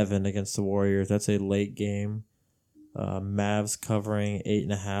 7 against the Warriors. That's a late game. Mavs covering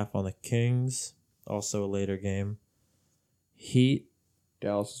 8.5 on the Kings. Also a later game. Heat.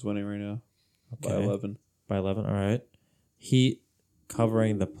 Dallas is winning right now by Okay. 11. By 11, all right. Heat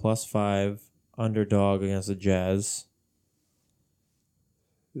covering the +5 underdog against the Jazz.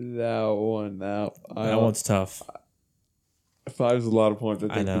 That One's tough. 5 is a lot of points,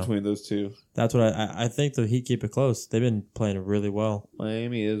 I think, know. between those two. That's what I think the Heat keep it close. They've been playing really well.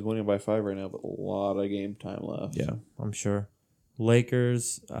 Miami is winning by 5 right now, but a lot of game time left. Yeah, I'm sure.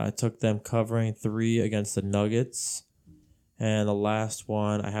 Lakers, I took them covering 3 against the Nuggets. And the last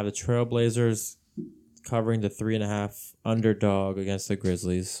one, I have the Trailblazers covering the 3.5 underdog against the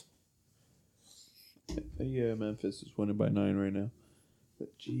Grizzlies. Yeah, Memphis is winning by 9 right now.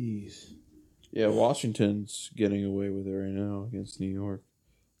 But jeez. Yeah, Washington's getting away with it right now against New York.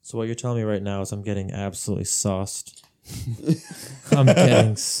 So what you're telling me right now is I'm getting absolutely sauced. I'm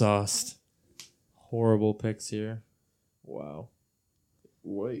getting sauced. Horrible picks here. Wow.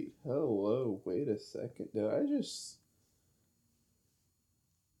 Wait, hello, wait a second. Did I just...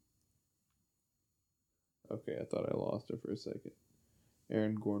 Okay, I thought I lost it for a second.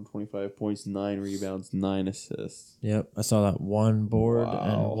 Aaron Gordon, 25 points, 9 rebounds, 9 assists. Yep, I saw that one board Wow.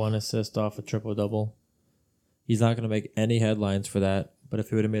 and 1 assist off a triple-double. He's not going to make any headlines for that, but if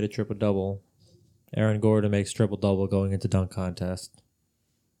he would have made a triple-double, Aaron Gordon makes triple-double going into dunk contest.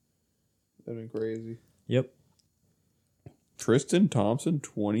 That'd been crazy. Yep. Tristan Thompson,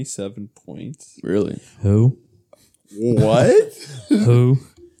 27 points. Really? Who? What? Who?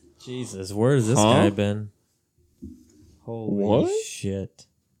 Jesus, where has this guy been? Holy What? shit.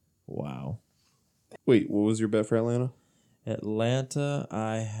 Wow. Wait, what was your bet for Atlanta? Atlanta,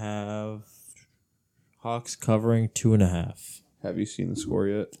 I have Hawks covering 2.5. Have you seen the score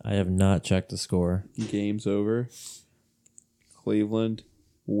yet? I have not checked the score. Game's over. Cleveland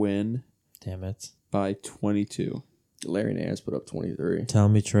win Damn it. by 22. Larry Nance put up 23. Tell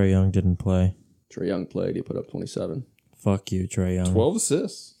me Trae Young didn't play. Trae Young played. He put up 27. Fuck you, Trae Young. 12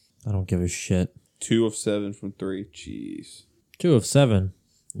 assists. I don't give a shit. 2 of 7 from 3. Jeez. 2 of 7.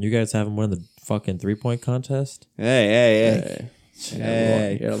 You guys haven't won the fucking 3-point contest? Hey.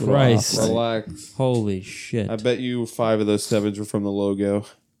 Hey, yeah, Christ. Relax. Holy shit. I bet you 5 of those 7s were from the logo.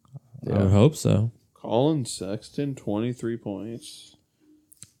 I would hope so. Colin Sexton, 23 points.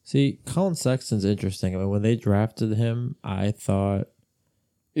 See, Colin Sexton's interesting. I mean, when they drafted him, I thought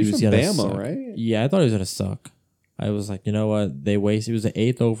He's was from gonna Bama, suck. right? Yeah, I thought he was going to suck. I was like, you know what? They wasted. He was the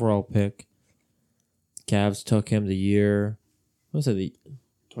 8th overall pick. Cavs took him the year. What was it?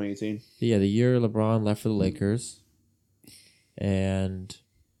 2018. The year LeBron left for the Lakers. And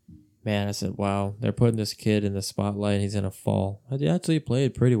man, I said, wow, they're putting this kid in the spotlight and he's going to fall. He actually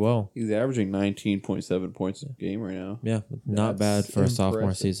played pretty well. He's averaging 19.7 points a game right now. Yeah, not bad That's for a sophomore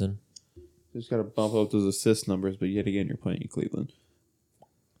impressive. season. Just got to bump up those assist numbers, but yet again, you're playing in Cleveland.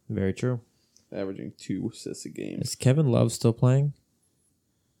 Very true. Averaging 2 assists a game. Is Kevin Love still playing?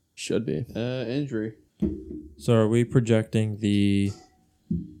 Should be. Injury. So are we projecting the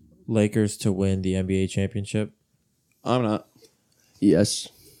Lakers to win the NBA championship? I'm not. Yes.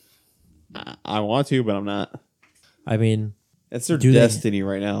 I want to, but I'm not. I mean, It's their Do they- destiny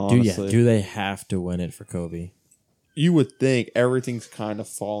right now, honestly. do they have to win it for Kobe? You would think everything's kind of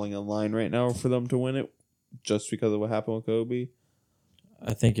falling in line right now for them to win it just because of what happened with Kobe.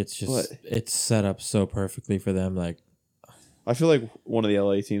 I think it's just But- it's set up so perfectly for them. Like, I feel like one of the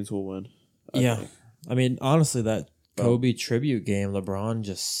LA teams will win. I think. I mean, honestly, that Oh. Kobe tribute game, LeBron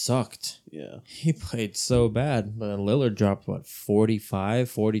just sucked. Yeah. He played so bad. But then Lillard dropped, 45,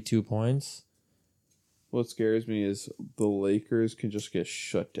 42 points? What scares me is the Lakers can just get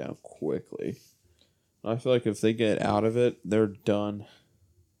shut down quickly. I feel like if they get out of it, they're done.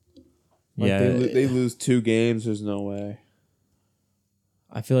 Like Yeah. they lose 2 games. There's no way.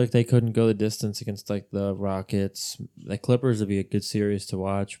 I feel like they couldn't go the distance against like the Rockets. The Clippers would be a good series to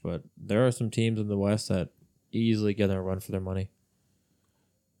watch, but there are some teams in the West that easily get a run for their money.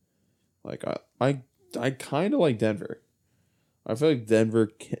 Like I kind of like Denver. I feel like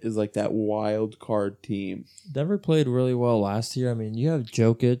Denver is like that wild card team. Denver played really well last year. I mean, you have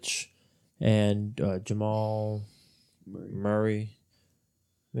Jokic and Jamal Murray.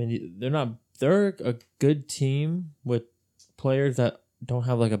 I mean, they're a good team with players that don't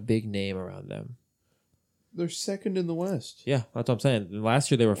have like a big name around them. They're second in the West. Yeah, that's what I'm saying. Last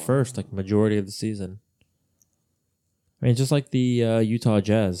year they were first, like majority of the season. I mean, just like the Utah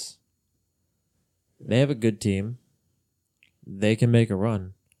Jazz. They have a good team. They can make a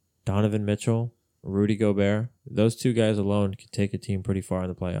run. Donovan Mitchell, Rudy Gobert, those 2 guys alone can take a team pretty far in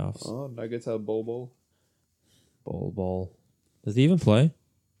the playoffs. Oh, Nuggets have Bobo. Bol. Does he even play?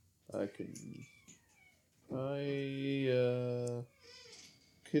 I couldn't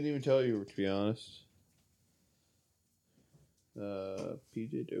even tell you, to be honest.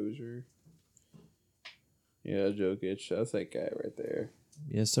 PJ Dozier. Yeah, Jokic. That's that guy right there.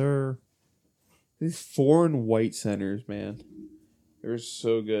 Yes, sir. These foreign white centers, man. They're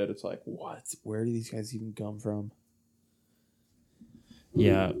so good. It's like, what? Where do these guys even come from?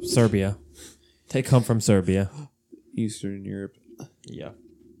 Yeah, Serbia. They come from Serbia. Eastern Europe. Yeah.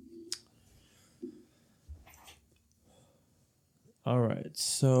 All right,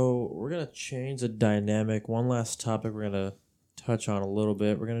 so we're going to change the dynamic. One last topic we're going to touch on a little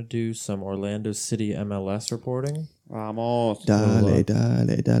bit. We're going to do some Orlando City MLS reporting. Vamos. Dale.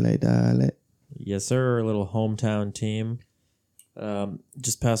 Yes, sir. A little hometown team.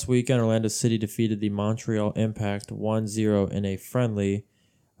 Just past weekend, Orlando City defeated the Montreal Impact 1-0 in a friendly.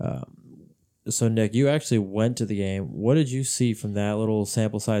 So, Nick, you actually went to the game. What did you see from that little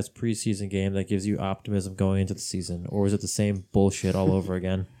sample-size preseason game that gives you optimism going into the season? Or was it the same bullshit all over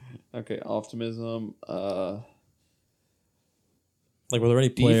again? Okay, optimism. Were there any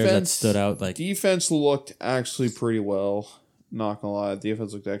players that stood out? Defense looked actually pretty well. Not gonna lie,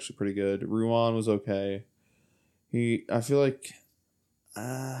 defense looked actually pretty good. Ruan was okay. I feel like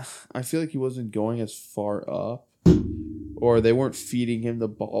he wasn't going as far up, or they weren't feeding him the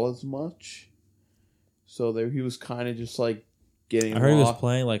ball as much. So he was kind of just like getting. I heard he was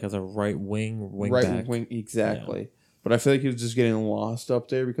playing like as a right back. Wing, exactly. Yeah. But I feel like he was just getting lost up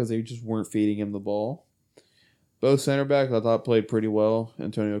there because they just weren't feeding him the ball. Both center backs I thought played pretty well.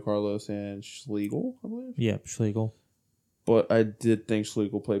 Antonio Carlos and Schlegel, I believe. Yeah, Schlegel. But I did think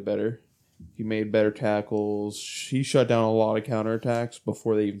Schlegel played better. He made better tackles. He shut down a lot of counterattacks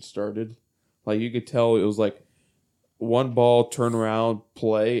before they even started. Like, you could tell it was like one ball, turn around,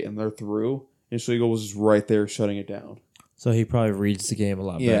 play, and they're through. And Schlegel was just right there shutting it down. So he probably reads the game a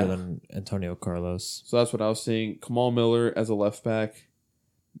lot better than Antonio Carlos. So that's what I was seeing. Kamal Miller as a left back,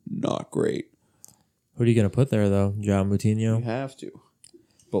 not great. Who are you going to put there, though? John Moutinho? You have to.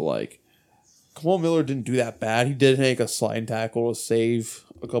 But, like, Kamal Miller didn't do that bad. He did make a sliding tackle to save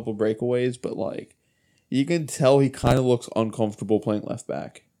a couple breakaways, but, like, you can tell he kind of looks uncomfortable playing left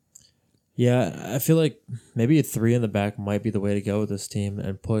back. Yeah, I feel like maybe a 3 in the back might be the way to go with this team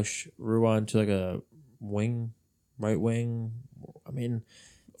and push Ruan to like a right wing. I mean,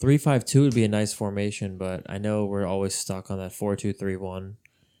 3-5-2 would be a nice formation, but I know we're always stuck on that 4-2-3-1.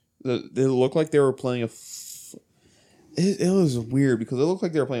 They looked like they were playing it was weird because it looked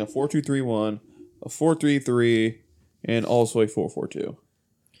like they were playing a 4-2-3-1, a 4-3-3, and also a 4-4-2.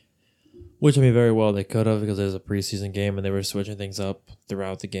 Which, I mean, very well they could have because it was a preseason game and they were switching things up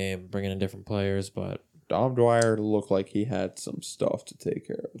throughout the game, bringing in different players, but... Dom Dwyer looked like he had some stuff to take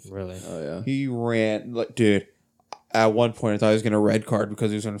care of. Really? Oh, yeah. He ran... Like, dude, at one point I thought he was going to red card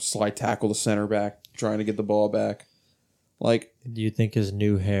because he was going to slide tackle the center back, trying to get the ball back. Like... Do you think his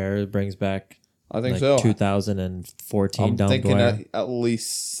new hair brings back... I think so. 2014 Dom thinking Dwyer? at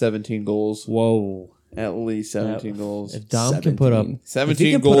least 17 goals. Whoa. At least 17 goals. If Dom can put up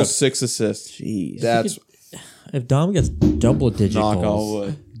 17 goals, 6 assists. Jeez. That's if Dom gets double-digit knock on goals,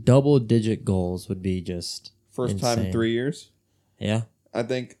 wood. Double-digit goals would be just First insane. time in 3 years. Yeah. I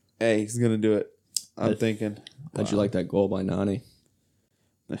think, hey, he's gonna do it. I'm thinking. How'd you like that goal by Nani?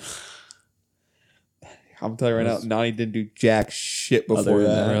 I'm telling you right now, Nani didn't do jack shit before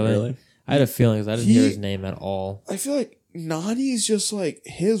that. Really? I had a feeling because I didn't hear his name at all. I feel like Nani's just like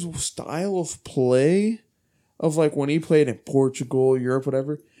his style of play, of like when he played in Portugal, Europe,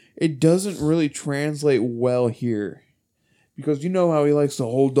 whatever. It doesn't really translate well here, because you know how he likes to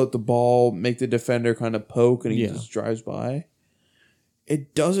hold up the ball, make the defender kind of poke, and he just drives by.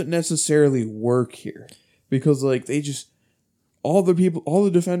 It doesn't necessarily work here because like they just. All the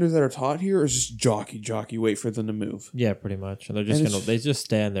defenders that are taught here is just jockey, wait for them to move. Yeah, pretty much. And they're just they just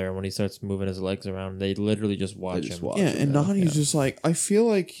stand there, and when he starts moving his legs around, they literally just watch him. And Nani's just like, I feel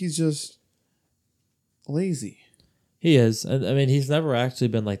like he's just lazy. He is. I mean, he's never actually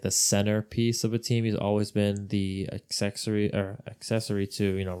been like the centerpiece of a team. He's always been the accessory to,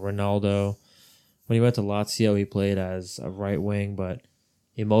 Ronaldo. When he went to Lazio, he played as a right wing, but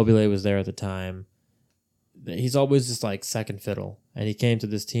Immobile was there at the time. He's always just like second fiddle, and he came to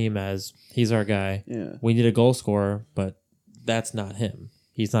this team as he's our guy. Yeah, we need a goal scorer, but that's not him.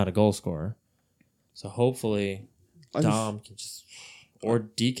 He's not a goal scorer. So hopefully, Dom can just or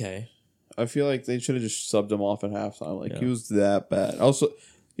DK. I feel like they should have just subbed him off at halftime. Like he was that bad. Also,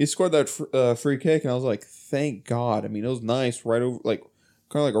 he scored that free kick, and I was like, thank God. I mean, it was nice, right over like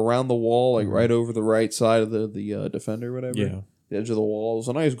kind of like around the wall, like right over the right side of the defender, or whatever. Yeah, the edge of the wall. It was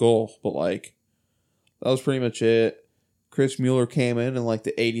a nice goal, but like. That was pretty much it. Chris Mueller came in like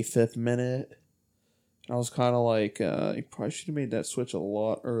the 85th minute. I was kind of like, he probably should have made that switch a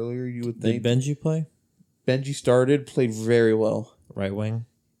lot earlier, you would think. Did Benji play? Benji started, played very well. Right wing?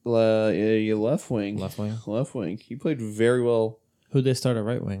 Left wing. Left wing? Left wing. He played very well. Who'd they start at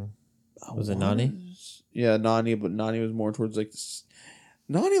right wing? Was it Nani? Yeah, Nani, but Nani was more towards like this.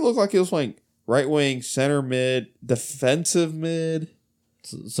 Nani looked like he was playing right wing, center mid, defensive mid.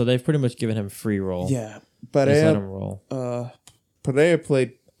 So they've pretty much given him free roll. Yeah, but let him roll. Pereira played.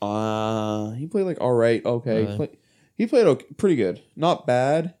 He played like all right. Okay, really? He played okay, pretty good. Not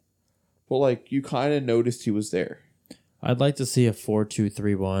bad, but like you kind of noticed he was there. I'd like to see a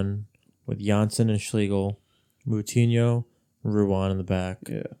 4-2-3-1 with Janssen and Schlegel, Moutinho, Ruan in the back.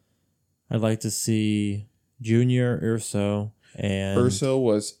 Yeah, I'd like to see Junior Urso. And Urso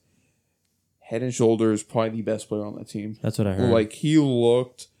was head and shoulders probably the best player on that team. that's what I heard. Like, he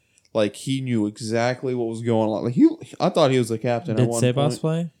looked like he knew exactly what was going on. Like, I thought he was the captain Did at one Sebas point.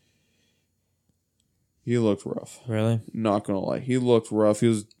 play? He looked rough. Really? Not gonna lie, he looked rough. He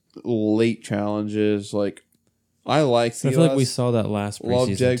was late challenges. Like, I like. I feel like we saw that last Love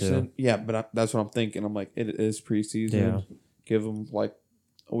preseason Jackson. too. Yeah, but that's what I'm thinking. I'm like, it is preseason. Yeah. Give him like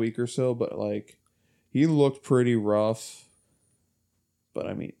a week or so, but like, he looked pretty rough. But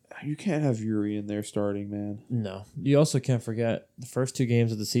I mean, you can't have Yuri in there starting, man. No. You also can't forget the first 2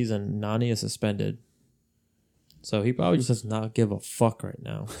 games of the season, Nani is suspended. So he probably just does not give a fuck right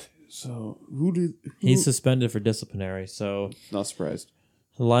now. So He's suspended for disciplinary. So not surprised.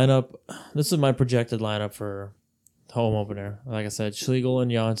 the lineup, this is my projected lineup for home opener. Like I said, Schlegel and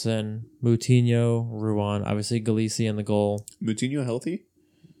Janssen, Moutinho, Ruan, obviously Galisi in the goal. Moutinho healthy?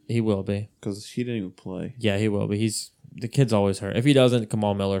 He will be. Because he didn't even play. Yeah, he will be. The kid's always hurt. If he doesn't,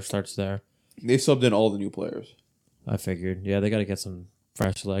 Kamal Miller starts there. They subbed in all the new players. I figured. Yeah, they got to get some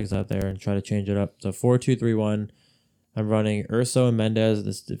fresh legs out there and try to change it up. So 4-2-3-1. I'm running Urso and Mendez,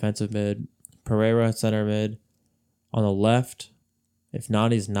 this defensive mid. Pereira at center mid. On the left, if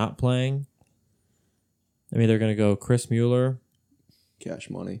Nani's not playing, I'm either going to go Chris Mueller Cash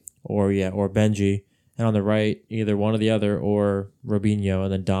money. or Benji. And on the right, either one or the other, or Robinho,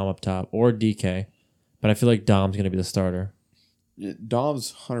 and then Dom up top, or DK. But I feel like Dom's going to be the starter.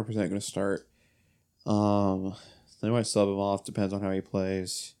 Dom's 100% going to start. They might sub him off. Depends on how he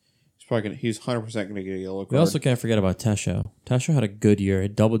plays. He's 100% going to get a yellow card. We also can't forget about Tesho. Tesho had a good year. He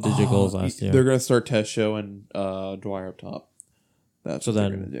had double-digit goals last year. They're going to start Tesho and Dwyer up top. That's So what they're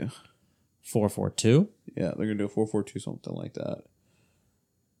then- going to do. 4-4-2. Yeah, they're going to do a 4-4-2, something like that.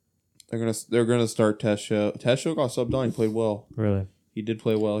 They're gonna start Tesho. Tesho got subbed on. He played well. Really? He did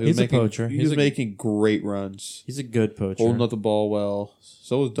play well. He's a poacher. He was making great runs. He's a good poacher. Holding up the ball well.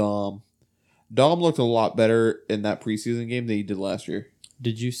 So was Dom. Dom looked a lot better in that preseason game than he did last year.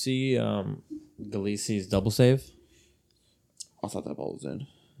 Did you see Galisi's double save? I thought that ball was in.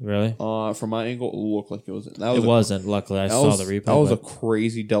 Really? From my angle, it looked like it was in. It wasn't. Luckily, I saw the replay. That was a but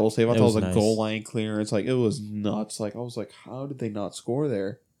crazy double save. I thought it was a nice. goal line clearance. Like, it was nuts. Like, I was like, how did they not score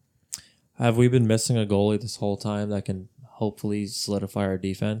there? Have we been missing a goalie this whole time that can hopefully solidify our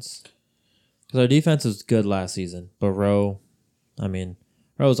defense? Because our defense was good last season, but Rowe's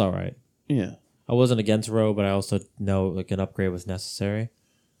all right. Yeah. I wasn't against Rowe, but I also know like an upgrade was necessary.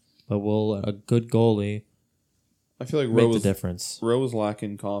 But a good goalie I feel like make the difference. Rowe was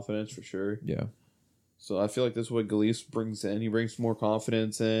lacking confidence for sure. Yeah. So I feel like this is what Galise brings in. He brings more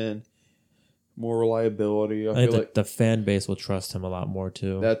confidence in, more reliability. I think feel like the fan base will trust him a lot more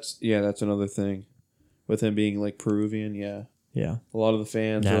too. that's another thing. With him being like Peruvian, yeah. Yeah. A lot of the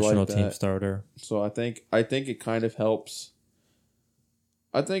fans are National like team that. starter. So I think it kind of helps.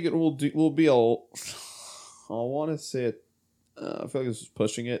 I think it will be a. I want to say it. I feel like this is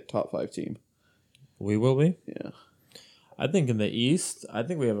pushing it. Top 5 team. We will be. Yeah. I think in the East, I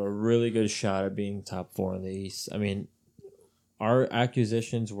think we have a really good shot at being top 4 in the East. I mean, our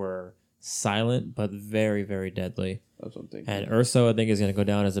acquisitions were silent but very, very deadly. That's what I'm thinking. And Urso, I think, is going to go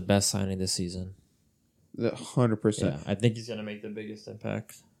down as the best signing this season. 100%. Yeah, I think he's going to make the biggest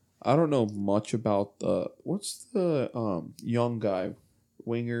impact. I don't know much about what's the young guy,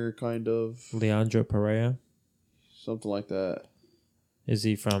 winger kind of Leandro Pereira. something like that. Is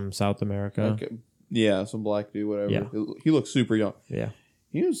he from South America? Okay. Yeah, some black dude, whatever. Yeah. He looks super young. Yeah.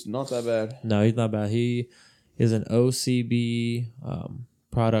 He was not that bad. No, he's not bad. He is an OCB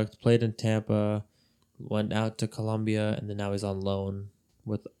product, played in Tampa, went out to Colombia, and then now he's on loan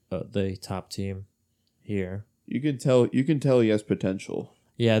with the top team here. You can tell he has potential.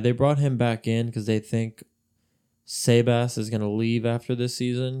 Yeah, they brought him back in because they think Sebas is going to leave after this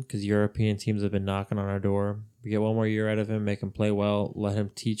season because European teams have been knocking on our door. We get one more year out of him, make him play well, let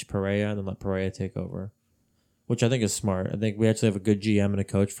him teach Pereira, and then let Pereira take over, which I think is smart. I think we actually have a good GM and a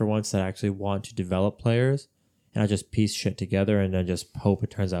coach for once that actually want to develop players and not just piece shit together and then just hope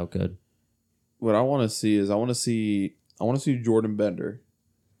it turns out good. What I want to see is I want to see Jordan Bender.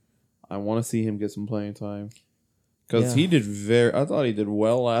 I want to see him get some playing time. Because Yeah. I thought he did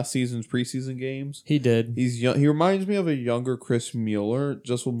well last season's preseason games. He did. He's young. He reminds me of a younger Chris Mueller,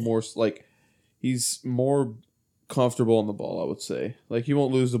 just with more he's more comfortable on the ball. I would say, like, he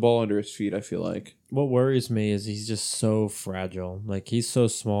won't lose the ball under his feet. I feel like What worries me is he's just so fragile. Like, he's so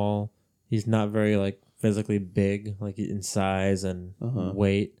small. He's not very physically big, like in size and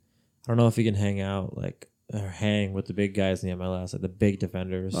weight. I don't know if he can hang with the big guys in the MLS, like the big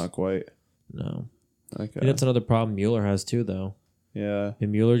defenders. not quite. No. Okay. I think that's another problem Mueller has too, though. Yeah.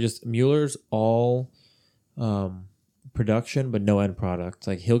 And Mueller's all production, but no end product.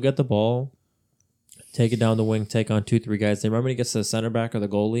 Like, he'll get the ball, take it down the wing, take on 2-3 guys. Then remember when he gets to the center back or the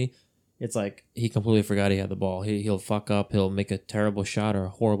goalie, it's like he completely forgot he had the ball. He'll fuck up. He'll make a terrible shot or a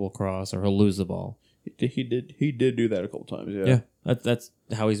horrible cross, or he'll lose the ball. He did do that a couple times. Yeah, that's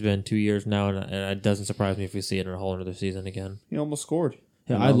how he's been 2 years now, and it doesn't surprise me if we see it in a whole another season again. He almost scored.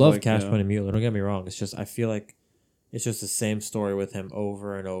 Yeah, I love Cash Money Mueller. Don't get me wrong. It's just I feel like it's just the same story with him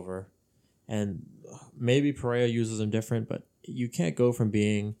over and over. And maybe Pereira uses him different, but you can't go from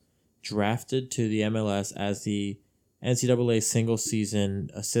being drafted to the MLS as the NCAA single season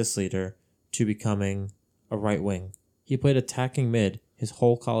assist leader to becoming a right wing. He played attacking mid his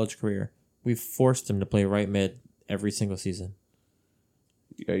whole college career. We've forced him to play right mid every single season.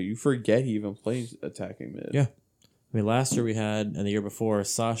 Yeah, you forget he even plays attacking mid. Yeah. I mean, last year we had, and the year before,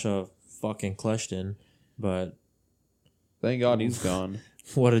 Sasha fucking Kleshton, but... Thank God he's gone.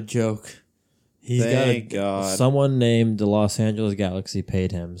 What a joke. Thank God. Someone named the Los Angeles Galaxy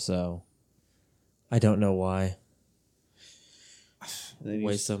paid him, so I don't know why.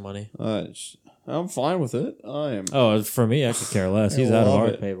 Waste of money. I'm fine with it. I am. Oh, for me, I could care less. He's out of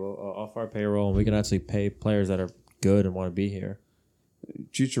our payroll, off our payroll, and we can actually pay players that are good and want to be here.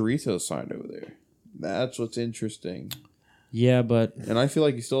 Chicharito signed over there. That's what's interesting. Yeah, but... And I feel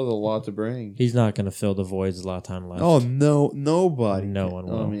like he still has a lot to bring. He's not going to fill the voids a lot of time left. Oh, no. Nobody. No one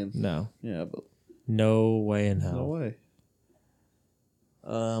will. I mean, no. Yeah, but... No way in hell. No way.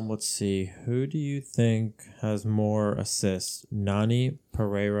 Let's see. Who do you think has more assists? Nani,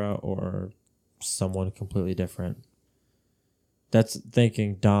 Pereira, or someone completely different? That's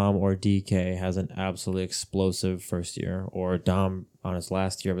thinking Dom or DK has an absolutely explosive first year, or Dom on his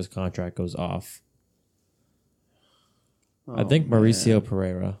last year of his contract goes off. I think Mauricio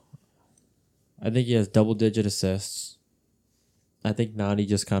Pereira. I think he has double-digit assists. I think Nani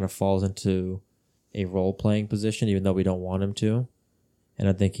just kind of falls into a role-playing position, even though we don't want him to. And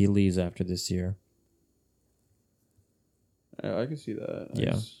I think he leaves after this year. I can see that.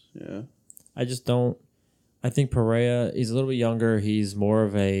 Yeah. I just don't... I think Pereira, he's a little bit younger. He's more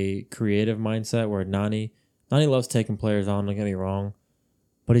of a creative mindset, where Nani loves taking players on, don't get me wrong.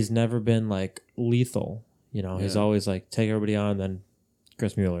 But he's never been, like, lethal. You know, he's always like, take everybody on, then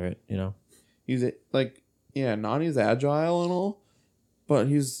Chris Mueller it, you know? He's like, Nani's agile and all, but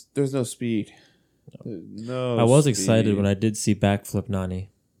there's no speed. No. I was excited when I did see backflip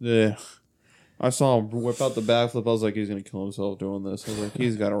Nani. Yeah. I saw him whip out the backflip. I was like, he's going to kill himself doing this. I was like,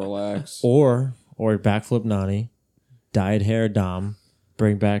 he's got to relax. Or backflip Nani, dyed hair Dom,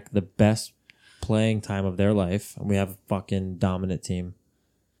 bring back the best playing time of their life, and we have a fucking dominant team.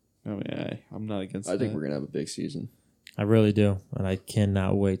 I mean, I'm not against that. I think we're going to have a big season. I really do, and I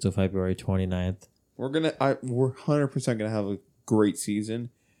cannot wait till February 29th. We're 100% going to have a great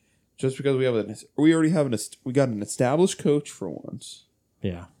season, just because we got an established coach for once.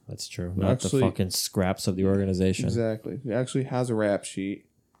 Yeah, that's true. Not the fucking scraps of the organization. Exactly. He actually has a rap sheet.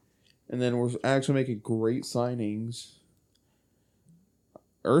 And then we're actually making great signings.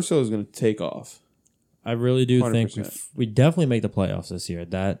 Urso is going to take off. I really do 100%. think we definitely make the playoffs this year.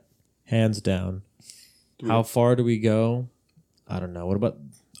 That, hands down. How far do we go? I don't know. What about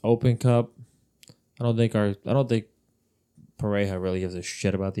Open Cup? I don't think Pereira really gives a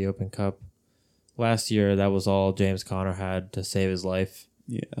shit about the Open Cup. Last year, that was all James Conner had to save his life.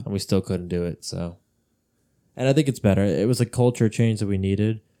 Yeah. And we still couldn't do it. So, and I think it's better. It was a culture change that we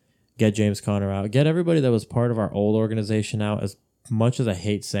needed. Get James Conner out. Get everybody that was part of our old organization out. As much as I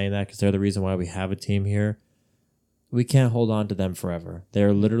hate saying that, because they're the reason why we have a team here, we can't hold on to them forever.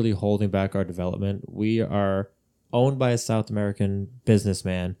 They're literally holding back our development. We are owned by a South American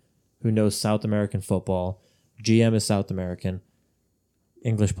businessman who knows South American football. GM is South American.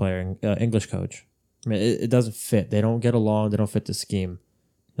 English player, English coach. I mean, it doesn't fit. They don't get along. They don't fit the scheme.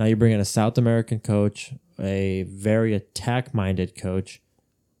 Now you bring in a South American coach, a very attack-minded coach.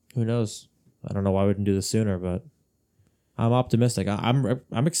 Who knows? I don't know why we didn't do this sooner, but I'm optimistic.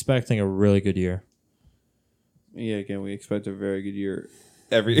 I'm expecting a really good year. Yeah, again, we expect a very good year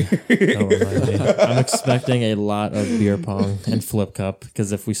every year. I'm expecting a lot of beer pong and flip cup,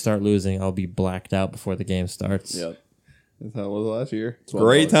 because if we start losing, I'll be blacked out before the game starts. Yep. That's how it was last year.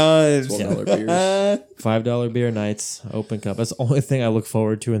 Great times. $12 beers. $5 beer nights, Open Cup. That's the only thing I look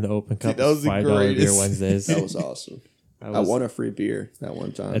forward to in the Open Cup. That was the $5 greatest. beer Wednesdays. That was awesome. I won a free beer that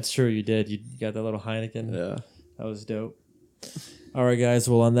one time. That's true. You did. You got that little Heineken. Yeah. That was dope. All right, guys.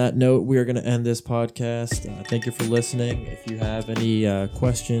 Well, on that note, we are going to end this podcast. Thank you for listening. If you have any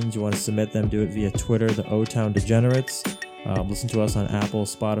questions, you want to submit them, do it via Twitter, the O-Town Degenerates. Listen to us on Apple,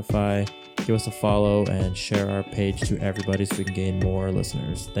 Spotify. Give us a follow and share our page to everybody so we can gain more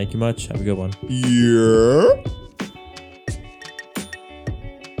listeners. Thank you much. Have a good one. Yeah.